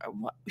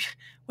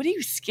 what are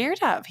you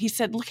scared of? He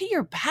said, look at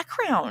your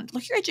background,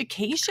 look at your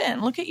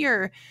education, look at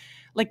your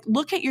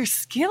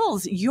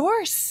skills.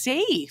 You're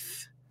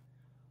safe.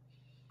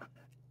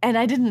 And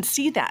I didn't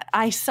see that.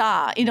 I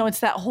saw, it's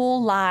that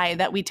whole lie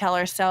that we tell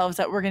ourselves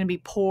that we're going to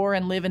be poor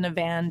and live in a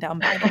van down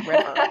by the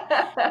river.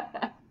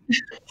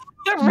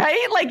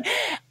 Right? Like,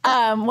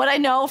 what I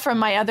know from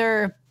my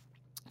other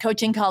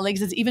coaching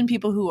colleagues is even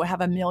people who have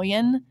 $1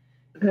 million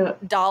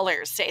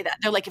say that.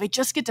 They're like, if I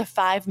just get to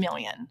 5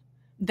 million,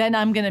 then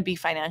I'm going to be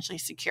financially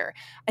secure.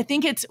 I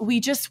think we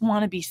just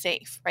want to be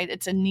safe, right?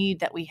 It's a need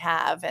that we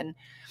have. And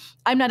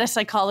I'm not a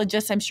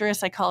psychologist. I'm sure a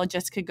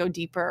psychologist could go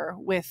deeper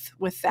with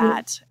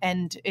that.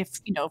 And if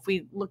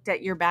we looked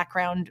at your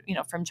background,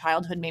 from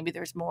childhood, maybe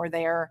there's more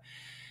there.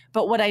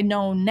 But what I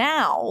know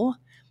now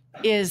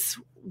is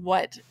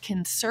what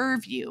can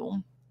serve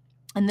you.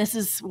 And this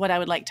is what I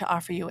would like to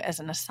offer you as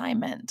an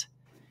assignment,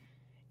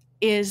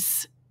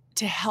 is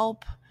to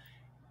help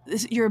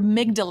your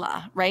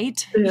amygdala,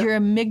 right? Yeah. Your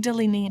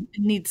amygdala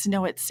needs to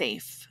know it's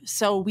safe.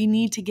 So we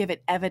need to give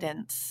it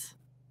evidence.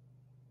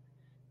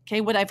 Okay,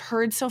 what I've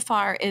heard so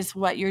far is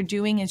what you're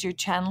doing is you're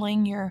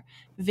channeling your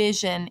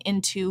vision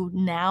into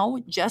now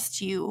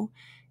just you,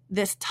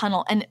 this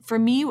tunnel. And for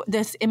me,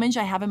 this image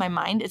I have in my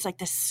mind is like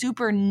this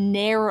super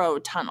narrow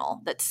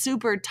tunnel that's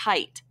super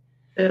tight.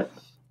 Yeah.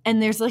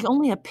 And there's like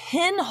only a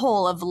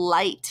pinhole of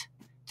light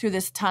through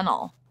this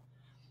tunnel.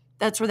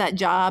 That's where that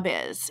job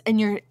is. And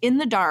you're in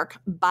the dark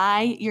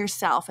by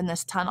yourself in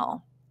this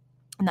tunnel.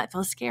 And that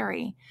feels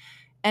scary.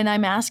 And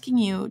I'm asking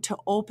you to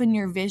open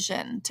your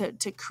vision,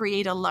 to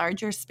create a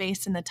larger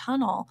space in the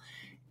tunnel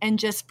and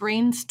just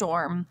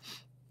brainstorm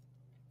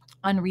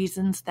on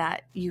reasons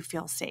that you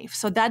feel safe.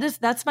 So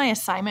that's my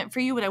assignment for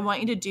you. What I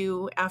want you to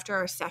do after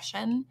our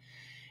session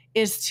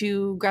is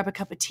to grab a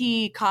cup of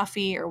tea,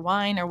 coffee, or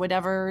wine or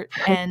whatever,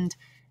 and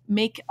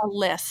make a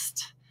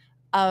list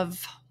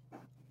of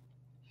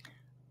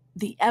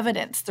the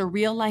evidence, the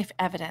real life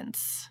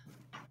evidence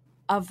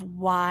of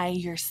why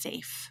you're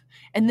safe.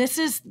 And this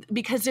is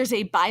because there's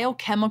a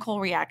biochemical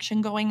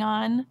reaction going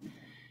on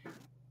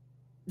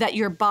that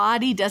your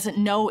body doesn't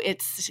know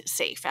it's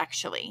safe,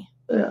 actually.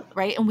 Yeah.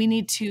 right? And we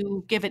need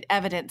to give it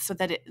evidence so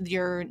that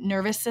your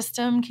nervous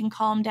system can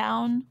calm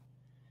down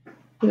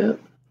Yeah.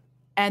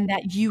 and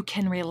that you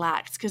can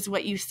relax. Because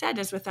what you said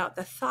is without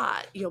the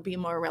thought, you'll be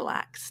more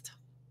relaxed.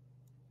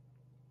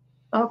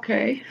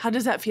 Okay. How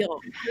does that feel?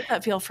 How does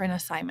that feel for an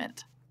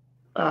assignment?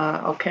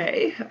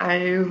 Okay.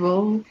 I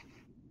will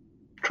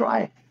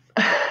try.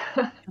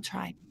 You'll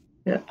try.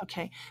 Yeah.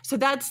 Okay. So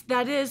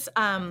that is,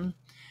 and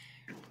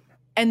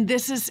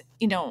this is,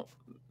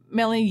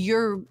 Melanie,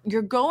 you're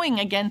going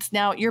against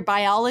now your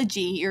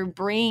biology, your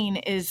brain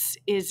is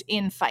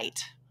in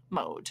fight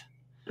mode.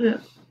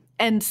 Yeah.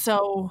 And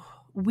so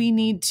we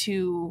need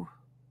to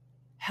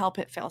help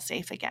it feel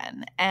safe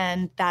again.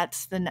 And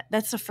that's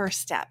the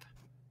first step.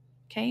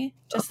 Okay.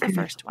 Just the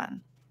first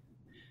one.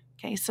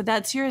 Okay. So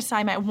that's your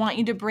assignment. I want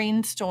you to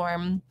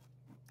brainstorm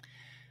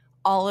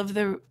all of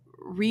the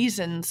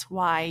reasons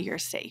why you're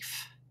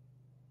safe.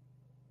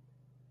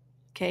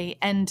 Okay.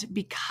 And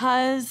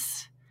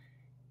because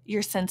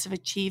your sense of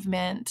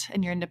achievement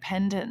and your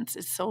independence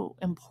is so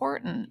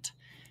important,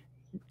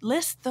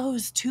 list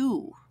those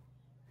too.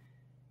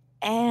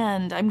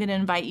 And I'm going to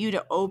invite you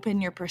to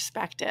open your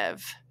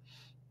perspective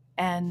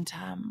and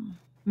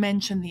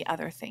mention the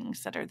other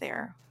things that are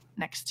there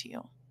next to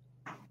you.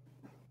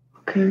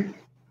 Okay.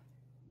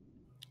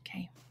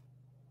 Okay.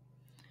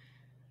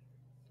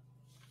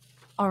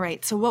 All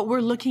right. So what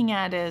we're looking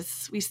at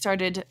is we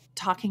started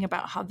talking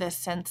about how this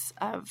sense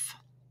of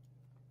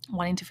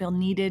wanting to feel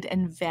needed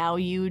and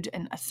valued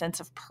and a sense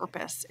of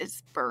purpose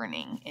is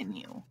burning in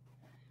you.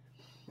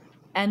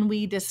 And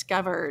we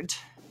discovered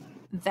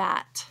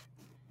that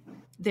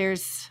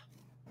there's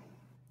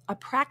a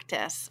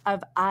practice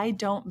of I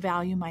don't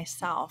value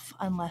myself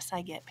unless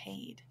I get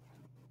paid.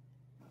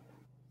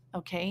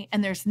 Okay.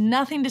 And there's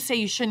nothing to say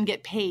you shouldn't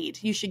get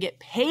paid. You should get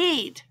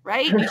paid,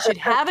 right? You should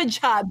have a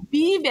job,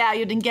 be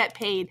valued, and get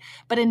paid.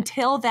 But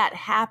until that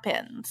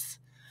happens,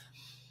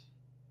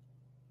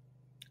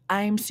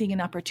 I'm seeing an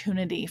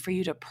opportunity for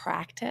you to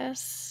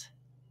practice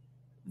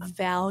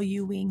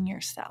valuing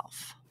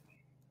yourself.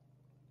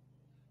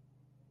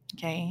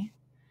 Okay.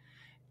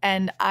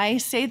 And I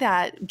say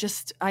that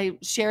I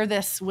share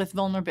this with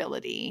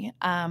vulnerability.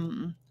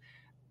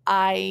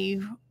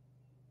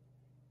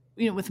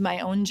 With my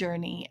own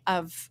journey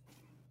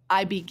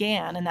I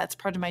began, and that's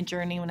part of my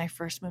journey when I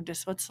first moved to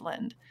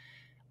Switzerland,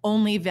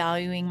 only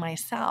valuing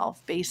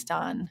myself based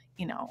on,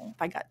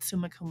 if I got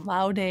summa cum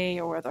laude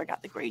or whether I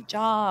got the great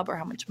job or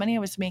how much money I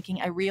was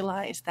making. I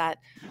realized that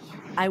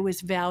I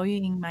was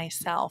valuing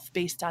myself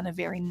based on a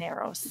very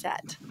narrow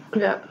set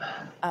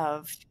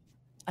of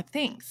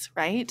things,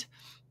 right?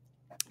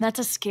 That's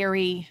a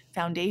scary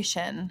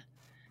foundation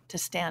to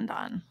stand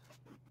on.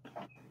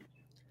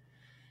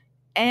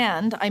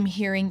 And I'm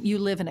hearing you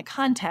live in a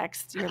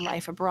context, your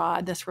life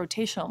abroad, this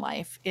rotational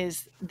life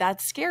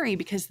that's scary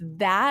because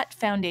that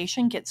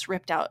foundation gets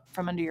ripped out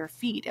from under your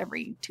feet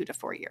every 2 to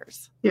 4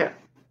 years. Yeah.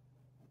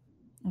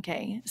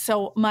 Okay.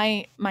 So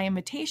my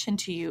invitation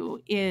to you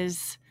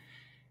is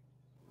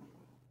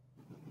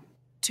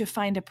to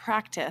find a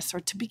practice or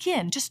to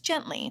begin, just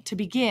gently to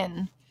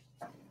begin.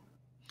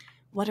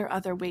 What are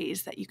other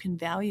ways that you can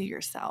value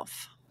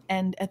yourself?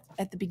 And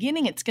at the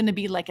beginning, it's going to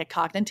be like a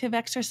cognitive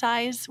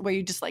exercise where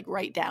you just like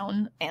write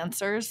down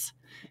answers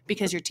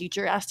because your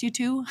teacher asked you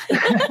to.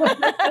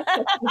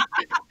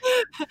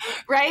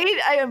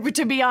 Right?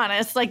 To be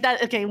honest, like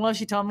that. Okay, well,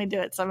 she told me to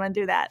do it, so I'm going to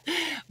do that.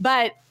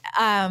 But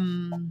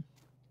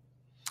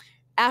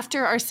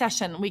after our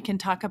session, we can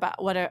talk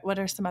about what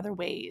are some other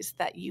ways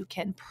that you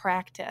can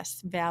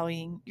practice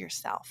valuing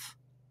yourself.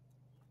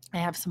 I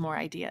have some more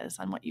ideas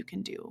on what you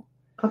can do.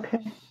 Okay.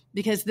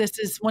 Because this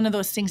is one of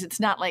those things, it's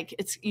not like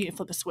you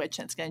flip a switch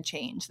and it's going to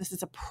change. This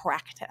is a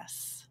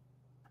practice.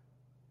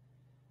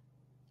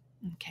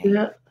 Okay.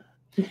 Yeah.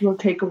 It will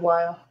take a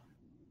while.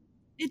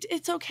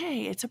 It's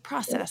okay. It's a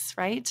process,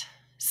 right?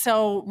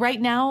 So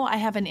right now I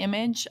have an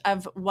image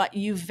of what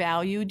you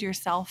valued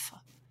yourself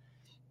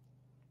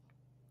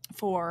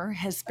for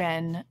has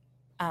been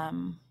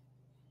a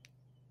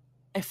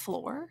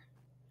floor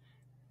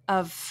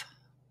of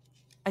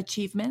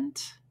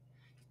achievement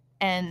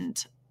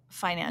and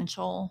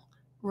financial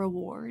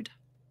reward.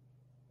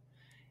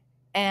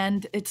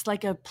 And it's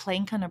like a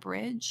plank on a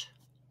bridge.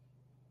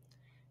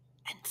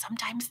 And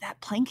sometimes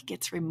that plank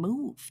gets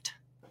removed,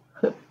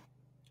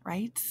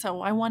 right? So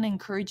I want to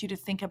encourage you to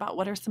think about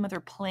what are some other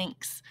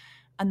planks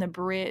on the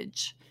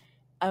bridge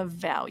of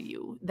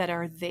value that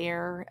are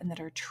there and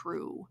that are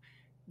true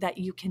that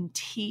you can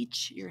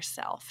teach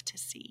yourself to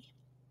see.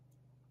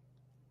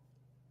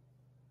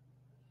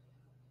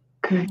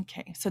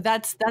 Okay. So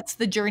that's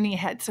the journey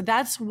ahead. So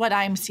that's what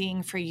I'm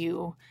seeing for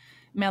you,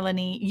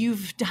 Melanie.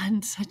 You've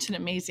done such an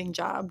amazing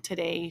job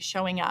today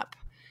showing up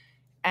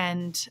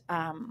and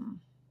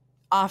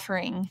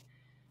offering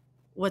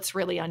what's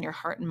really on your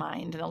heart and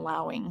mind and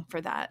allowing for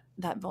that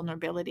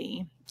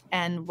vulnerability.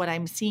 And what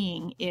I'm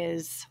seeing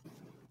is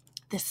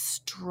this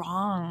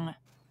strong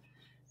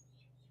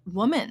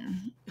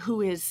woman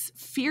who is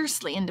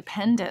fiercely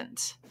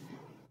independent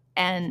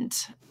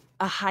and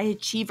a high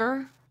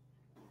achiever,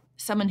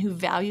 someone who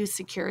values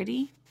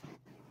security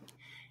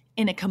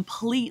in a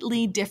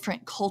completely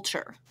different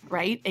culture,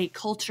 right? A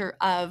culture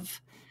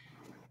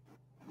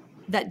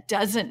that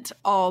doesn't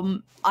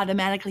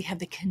automatically have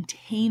the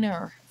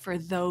container for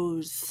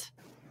those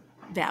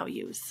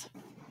values,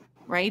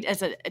 right?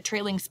 As a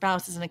trailing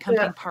spouse, as an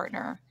accompanying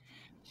partner,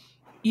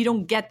 you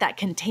don't get that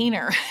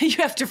container. You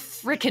have to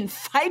freaking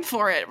fight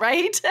for it,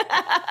 right?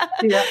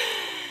 Yeah.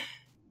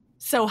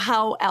 So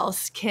how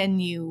else can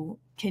you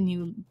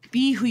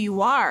be who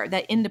you are,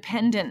 that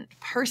independent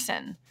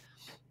person,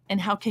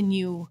 and how can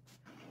you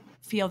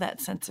feel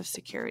that sense of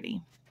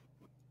security?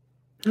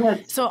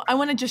 Yes. So I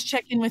want to just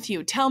check in with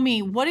you. Tell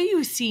me, what are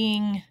you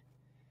seeing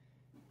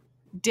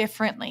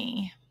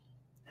differently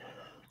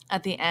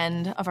at the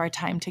end of our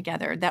time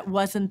together that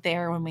wasn't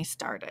there when we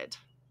started?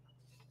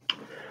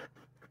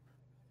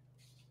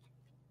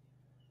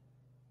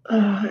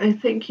 I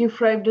think you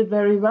framed it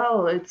very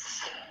well.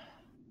 It's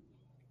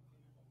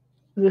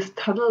this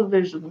tunnel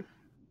vision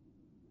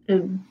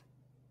and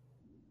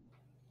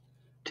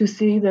to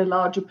see the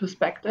larger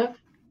perspective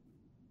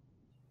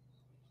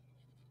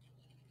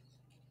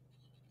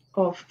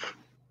of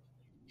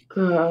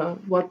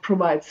what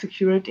provides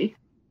security.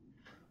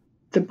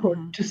 It's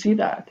important to see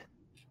that.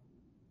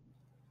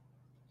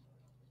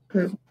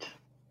 And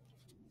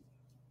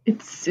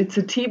it's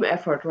a team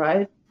effort,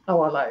 right?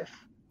 Our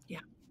life. Yeah.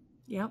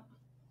 Yep.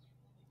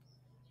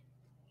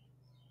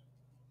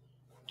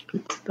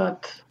 It's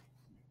not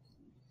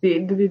the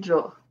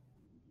individual.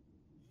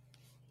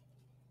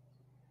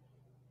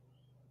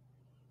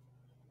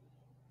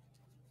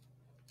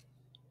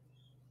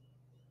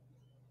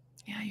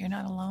 Yeah, you're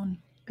not alone.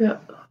 Yeah.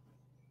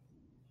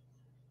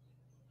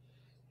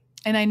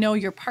 And I know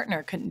your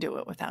partner couldn't do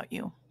it without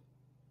you,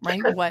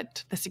 right?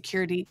 What the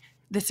security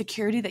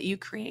that you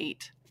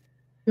create,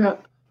 Yeah.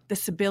 the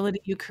stability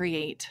you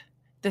create,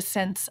 the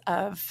sense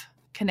of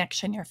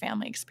connection your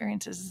family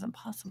experiences is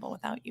impossible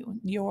without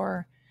you.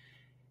 You're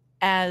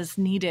as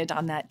needed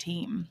on that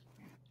team.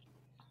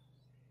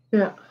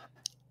 Yeah.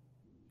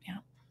 Yeah.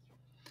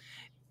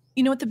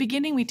 You know, at the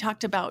beginning, we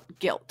talked about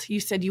guilt. You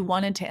said you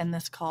wanted to end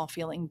this call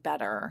feeling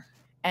better,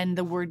 and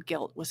the word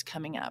guilt was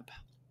coming up.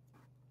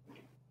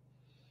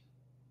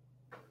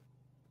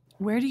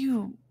 Where do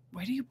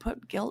you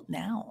put guilt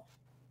now?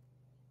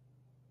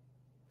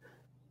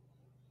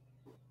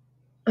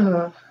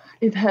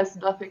 It has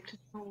nothing to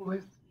do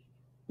with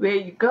where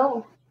you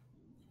go.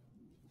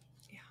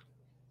 Yeah.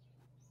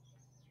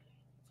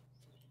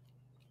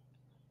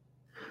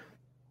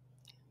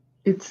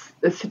 It's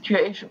the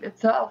situation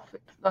itself.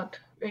 It's not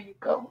where you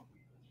go.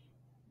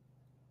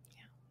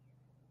 Yeah.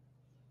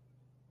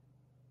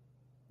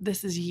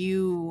 This is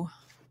you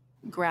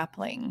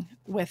grappling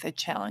with a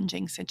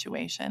challenging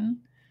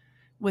situation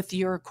with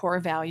your core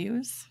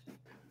values,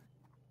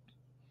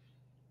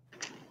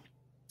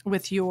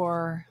 with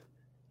your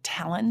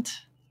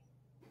talent.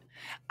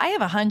 I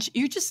have a hunch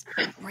you're just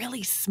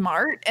really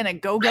smart and a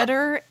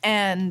go-getter,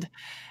 and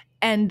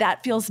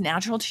that feels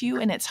natural to you,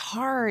 and it's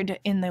hard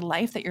in the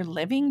life that you're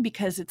living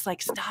because it's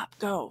like stop,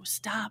 go,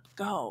 stop,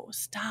 go,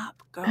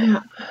 stop, go.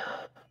 Yeah.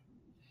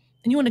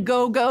 And you want to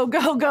go, go,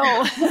 go,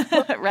 go,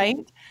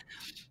 right?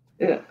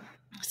 Yeah.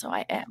 So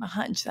I have a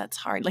hunch that's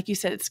hard. Like you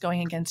said, it's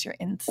going against your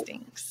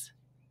instincts.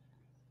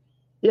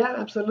 Yeah,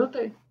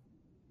 absolutely.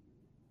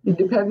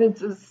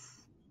 Independence is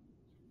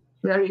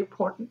very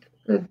important.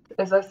 And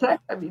as I said,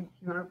 I mean,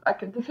 you're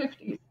back in the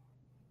 50s.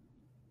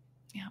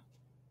 Yeah.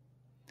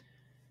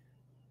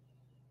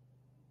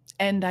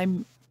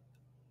 And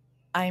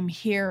I'm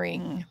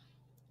hearing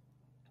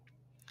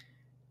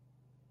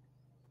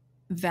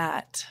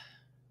that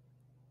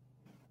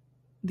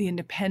the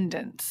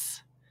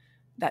independence,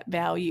 that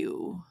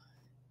value,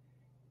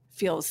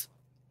 feels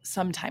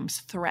sometimes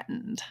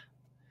threatened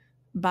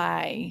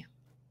by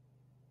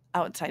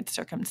outside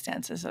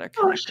circumstances that are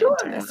connected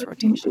to this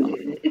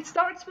rotational. It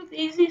starts with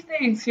easy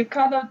things. You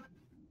can't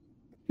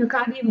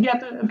even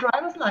get a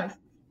driver's license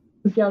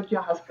without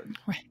your husband.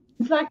 Right.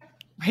 It's like,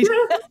 Right.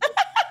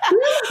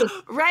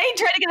 Right?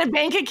 Trying to get a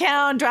bank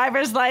account,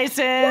 driver's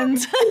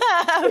license,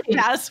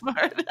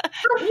 passport.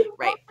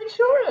 Right.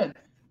 Insurance.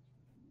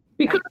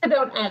 Because they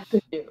don't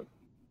answer you.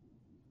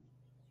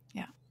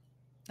 Yeah.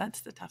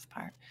 That's the tough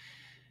part.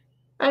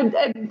 And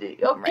okay,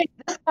 right.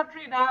 This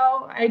country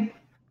now, I'm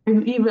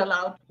even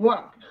allowed to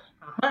work.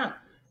 At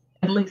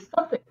least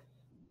something.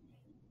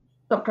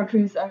 Some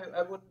countries I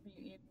wouldn't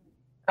be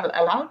even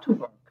allowed to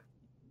work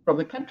from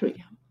the country.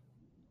 Yeah.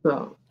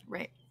 So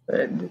right.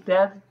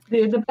 That's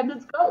the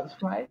independence goes,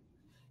 right?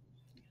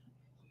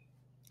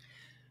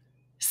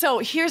 So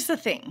here's the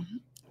thing.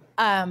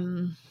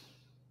 I'm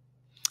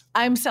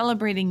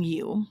celebrating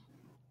you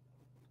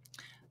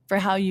for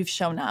how you've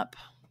shown up.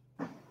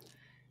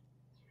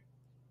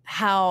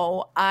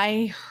 How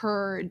I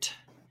heard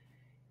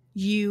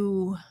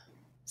you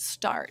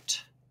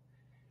start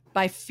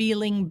by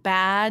feeling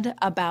bad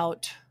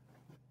about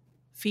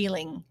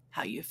feeling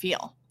how you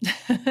feel,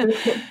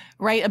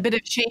 right? A bit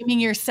of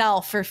shaming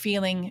yourself for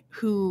feeling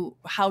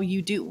how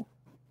you do.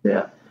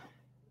 Yeah.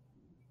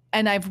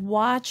 And I've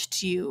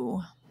watched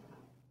you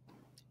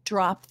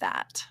drop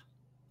that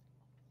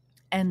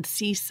and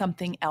see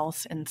something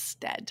else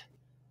instead.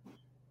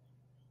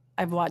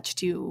 I've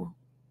watched you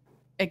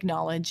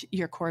acknowledge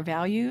your core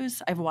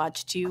values. I've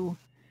watched you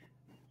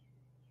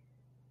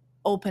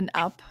open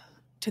up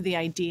to the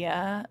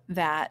idea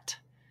that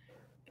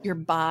your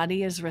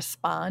body is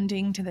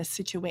responding to the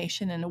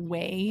situation in a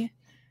way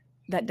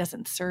that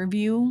doesn't serve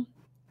you.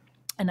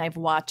 And I've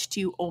watched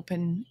you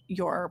open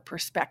your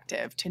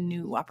perspective to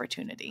new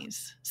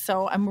opportunities.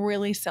 So I'm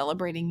really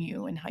celebrating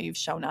you and how you've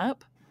shown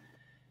up,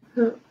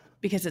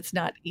 because it's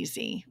not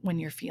easy when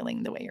you're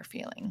feeling the way you're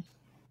feeling.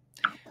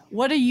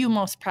 What are you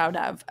most proud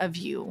of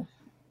you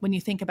when you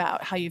think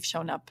about how you've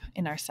shown up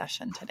in our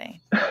session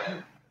today?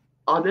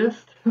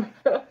 Honest.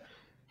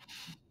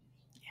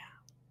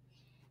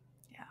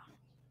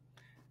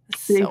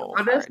 It's Being so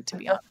honest, hard to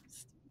be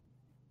honest.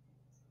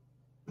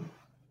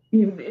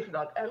 even if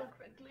not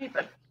eloquently,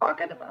 but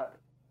talking about it.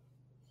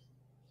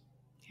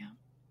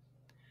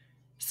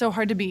 So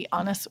hard to be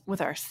honest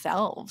with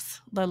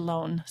ourselves, let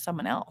alone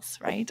someone else,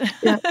 right?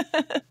 Yeah.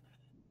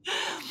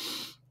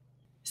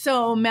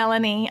 So,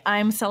 Melanie,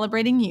 I'm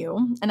celebrating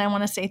you, and I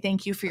want to say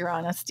thank you for your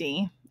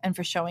honesty and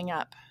for showing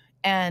up.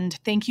 And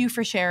thank you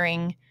for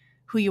sharing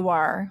who you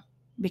are,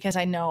 because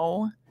I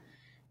know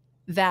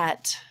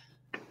that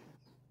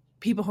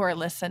people who are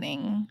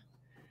listening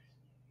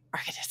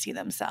are going to see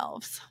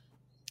themselves.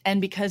 And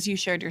because you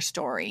shared your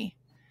story,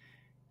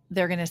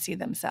 they're going to see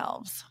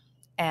themselves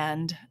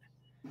and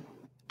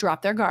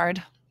drop their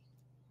guard,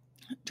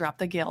 drop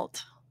the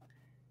guilt,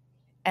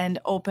 and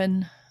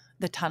open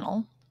the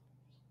tunnel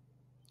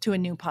to a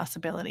new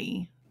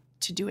possibility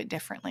to do it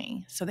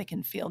differently so they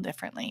can feel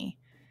differently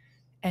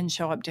and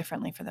show up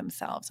differently for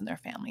themselves and their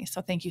families.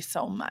 So thank you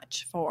so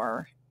much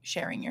for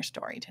sharing your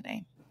story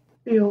today.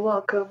 You're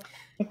welcome.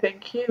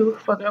 Thank you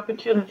for the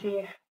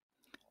opportunity.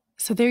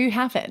 So there you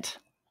have it.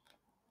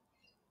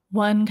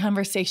 One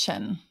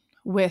conversation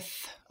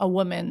with a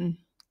woman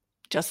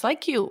just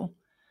like you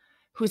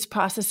who's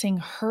processing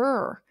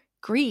her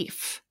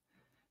grief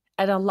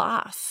at a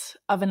loss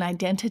of an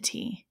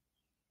identity.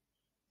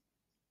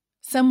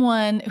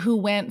 Someone who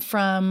went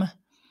from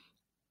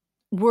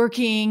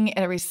working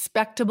at a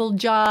respectable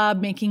job,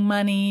 making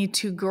money,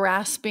 to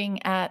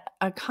grasping at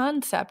a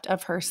concept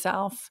of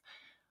herself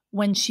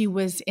when she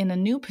was in a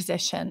new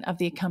position of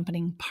the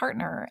accompanying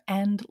partner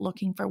and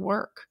looking for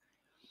work.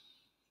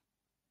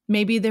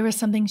 Maybe there was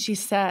something she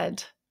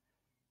said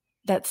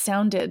that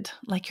sounded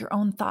like your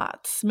own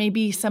thoughts.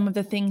 Maybe some of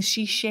the things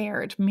she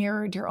shared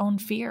mirrored your own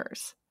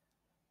fears.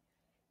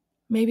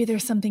 Maybe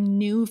there's something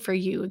new for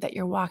you that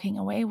you're walking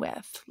away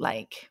with,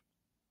 like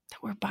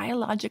that we're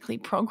biologically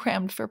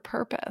programmed for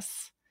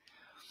purpose.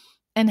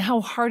 And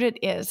how hard it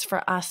is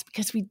for us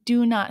because we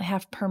do not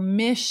have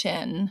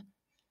permission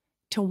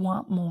to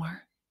want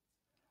more.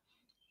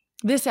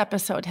 This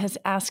episode has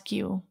asked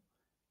you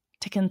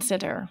to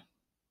consider,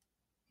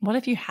 what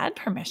if you had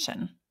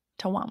permission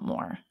to want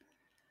more?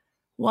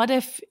 What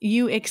if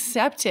you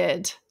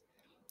accepted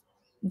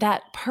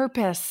that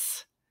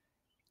purpose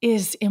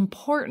is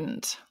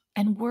important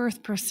and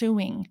worth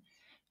pursuing,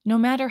 no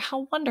matter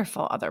how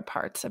wonderful other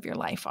parts of your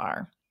life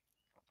are?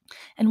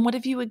 And what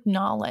if you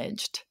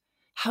acknowledged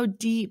how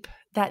deep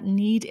that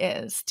need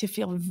is to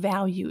feel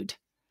valued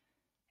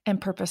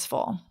and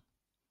purposeful?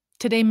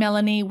 Today,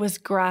 Melanie was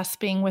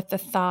grasping with the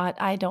thought,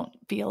 I don't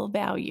feel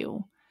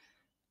value.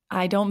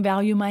 I don't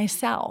value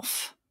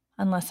myself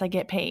unless I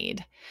get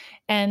paid.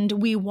 And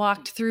we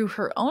walked through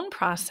her own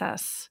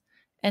process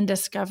and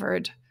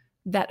discovered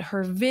that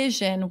her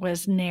vision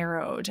was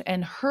narrowed,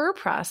 and her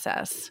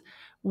process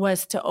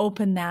was to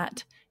open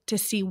that to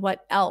see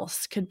what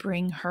else could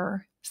bring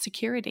her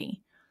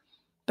security.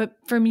 But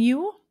from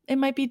you, it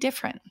might be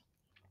different.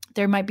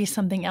 There might be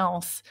something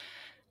else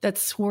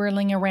that's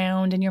swirling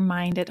around in your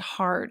mind at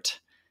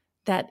heart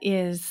that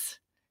is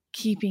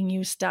keeping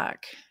you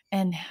stuck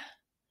and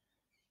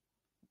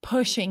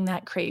pushing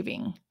that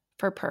craving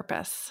for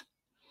purpose.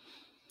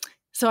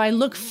 So I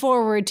look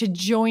forward to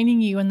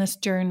joining you in this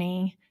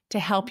journey to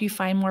help you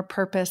find more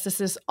purpose.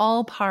 This is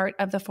all part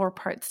of the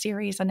 4-part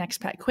series on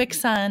Expat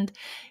Quicksand.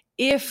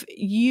 If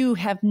you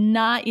have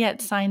not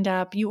yet signed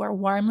up, you are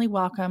warmly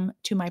welcome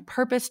to my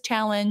Purpose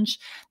Challenge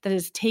that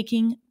is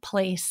taking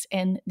place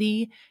in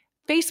the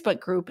Facebook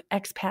group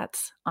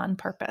Expats on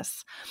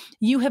Purpose.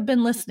 You have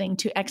been listening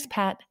to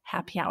Expat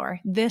Happy Hour.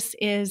 This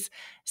is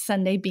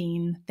Sunday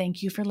Bean.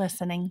 Thank you for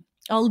listening.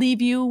 I'll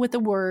leave you with the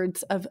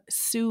words of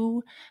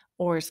Sue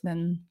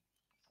Orsman.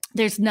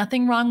 There's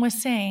nothing wrong with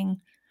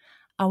saying,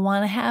 I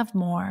want to have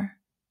more.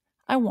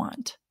 I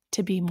want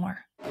to be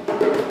more.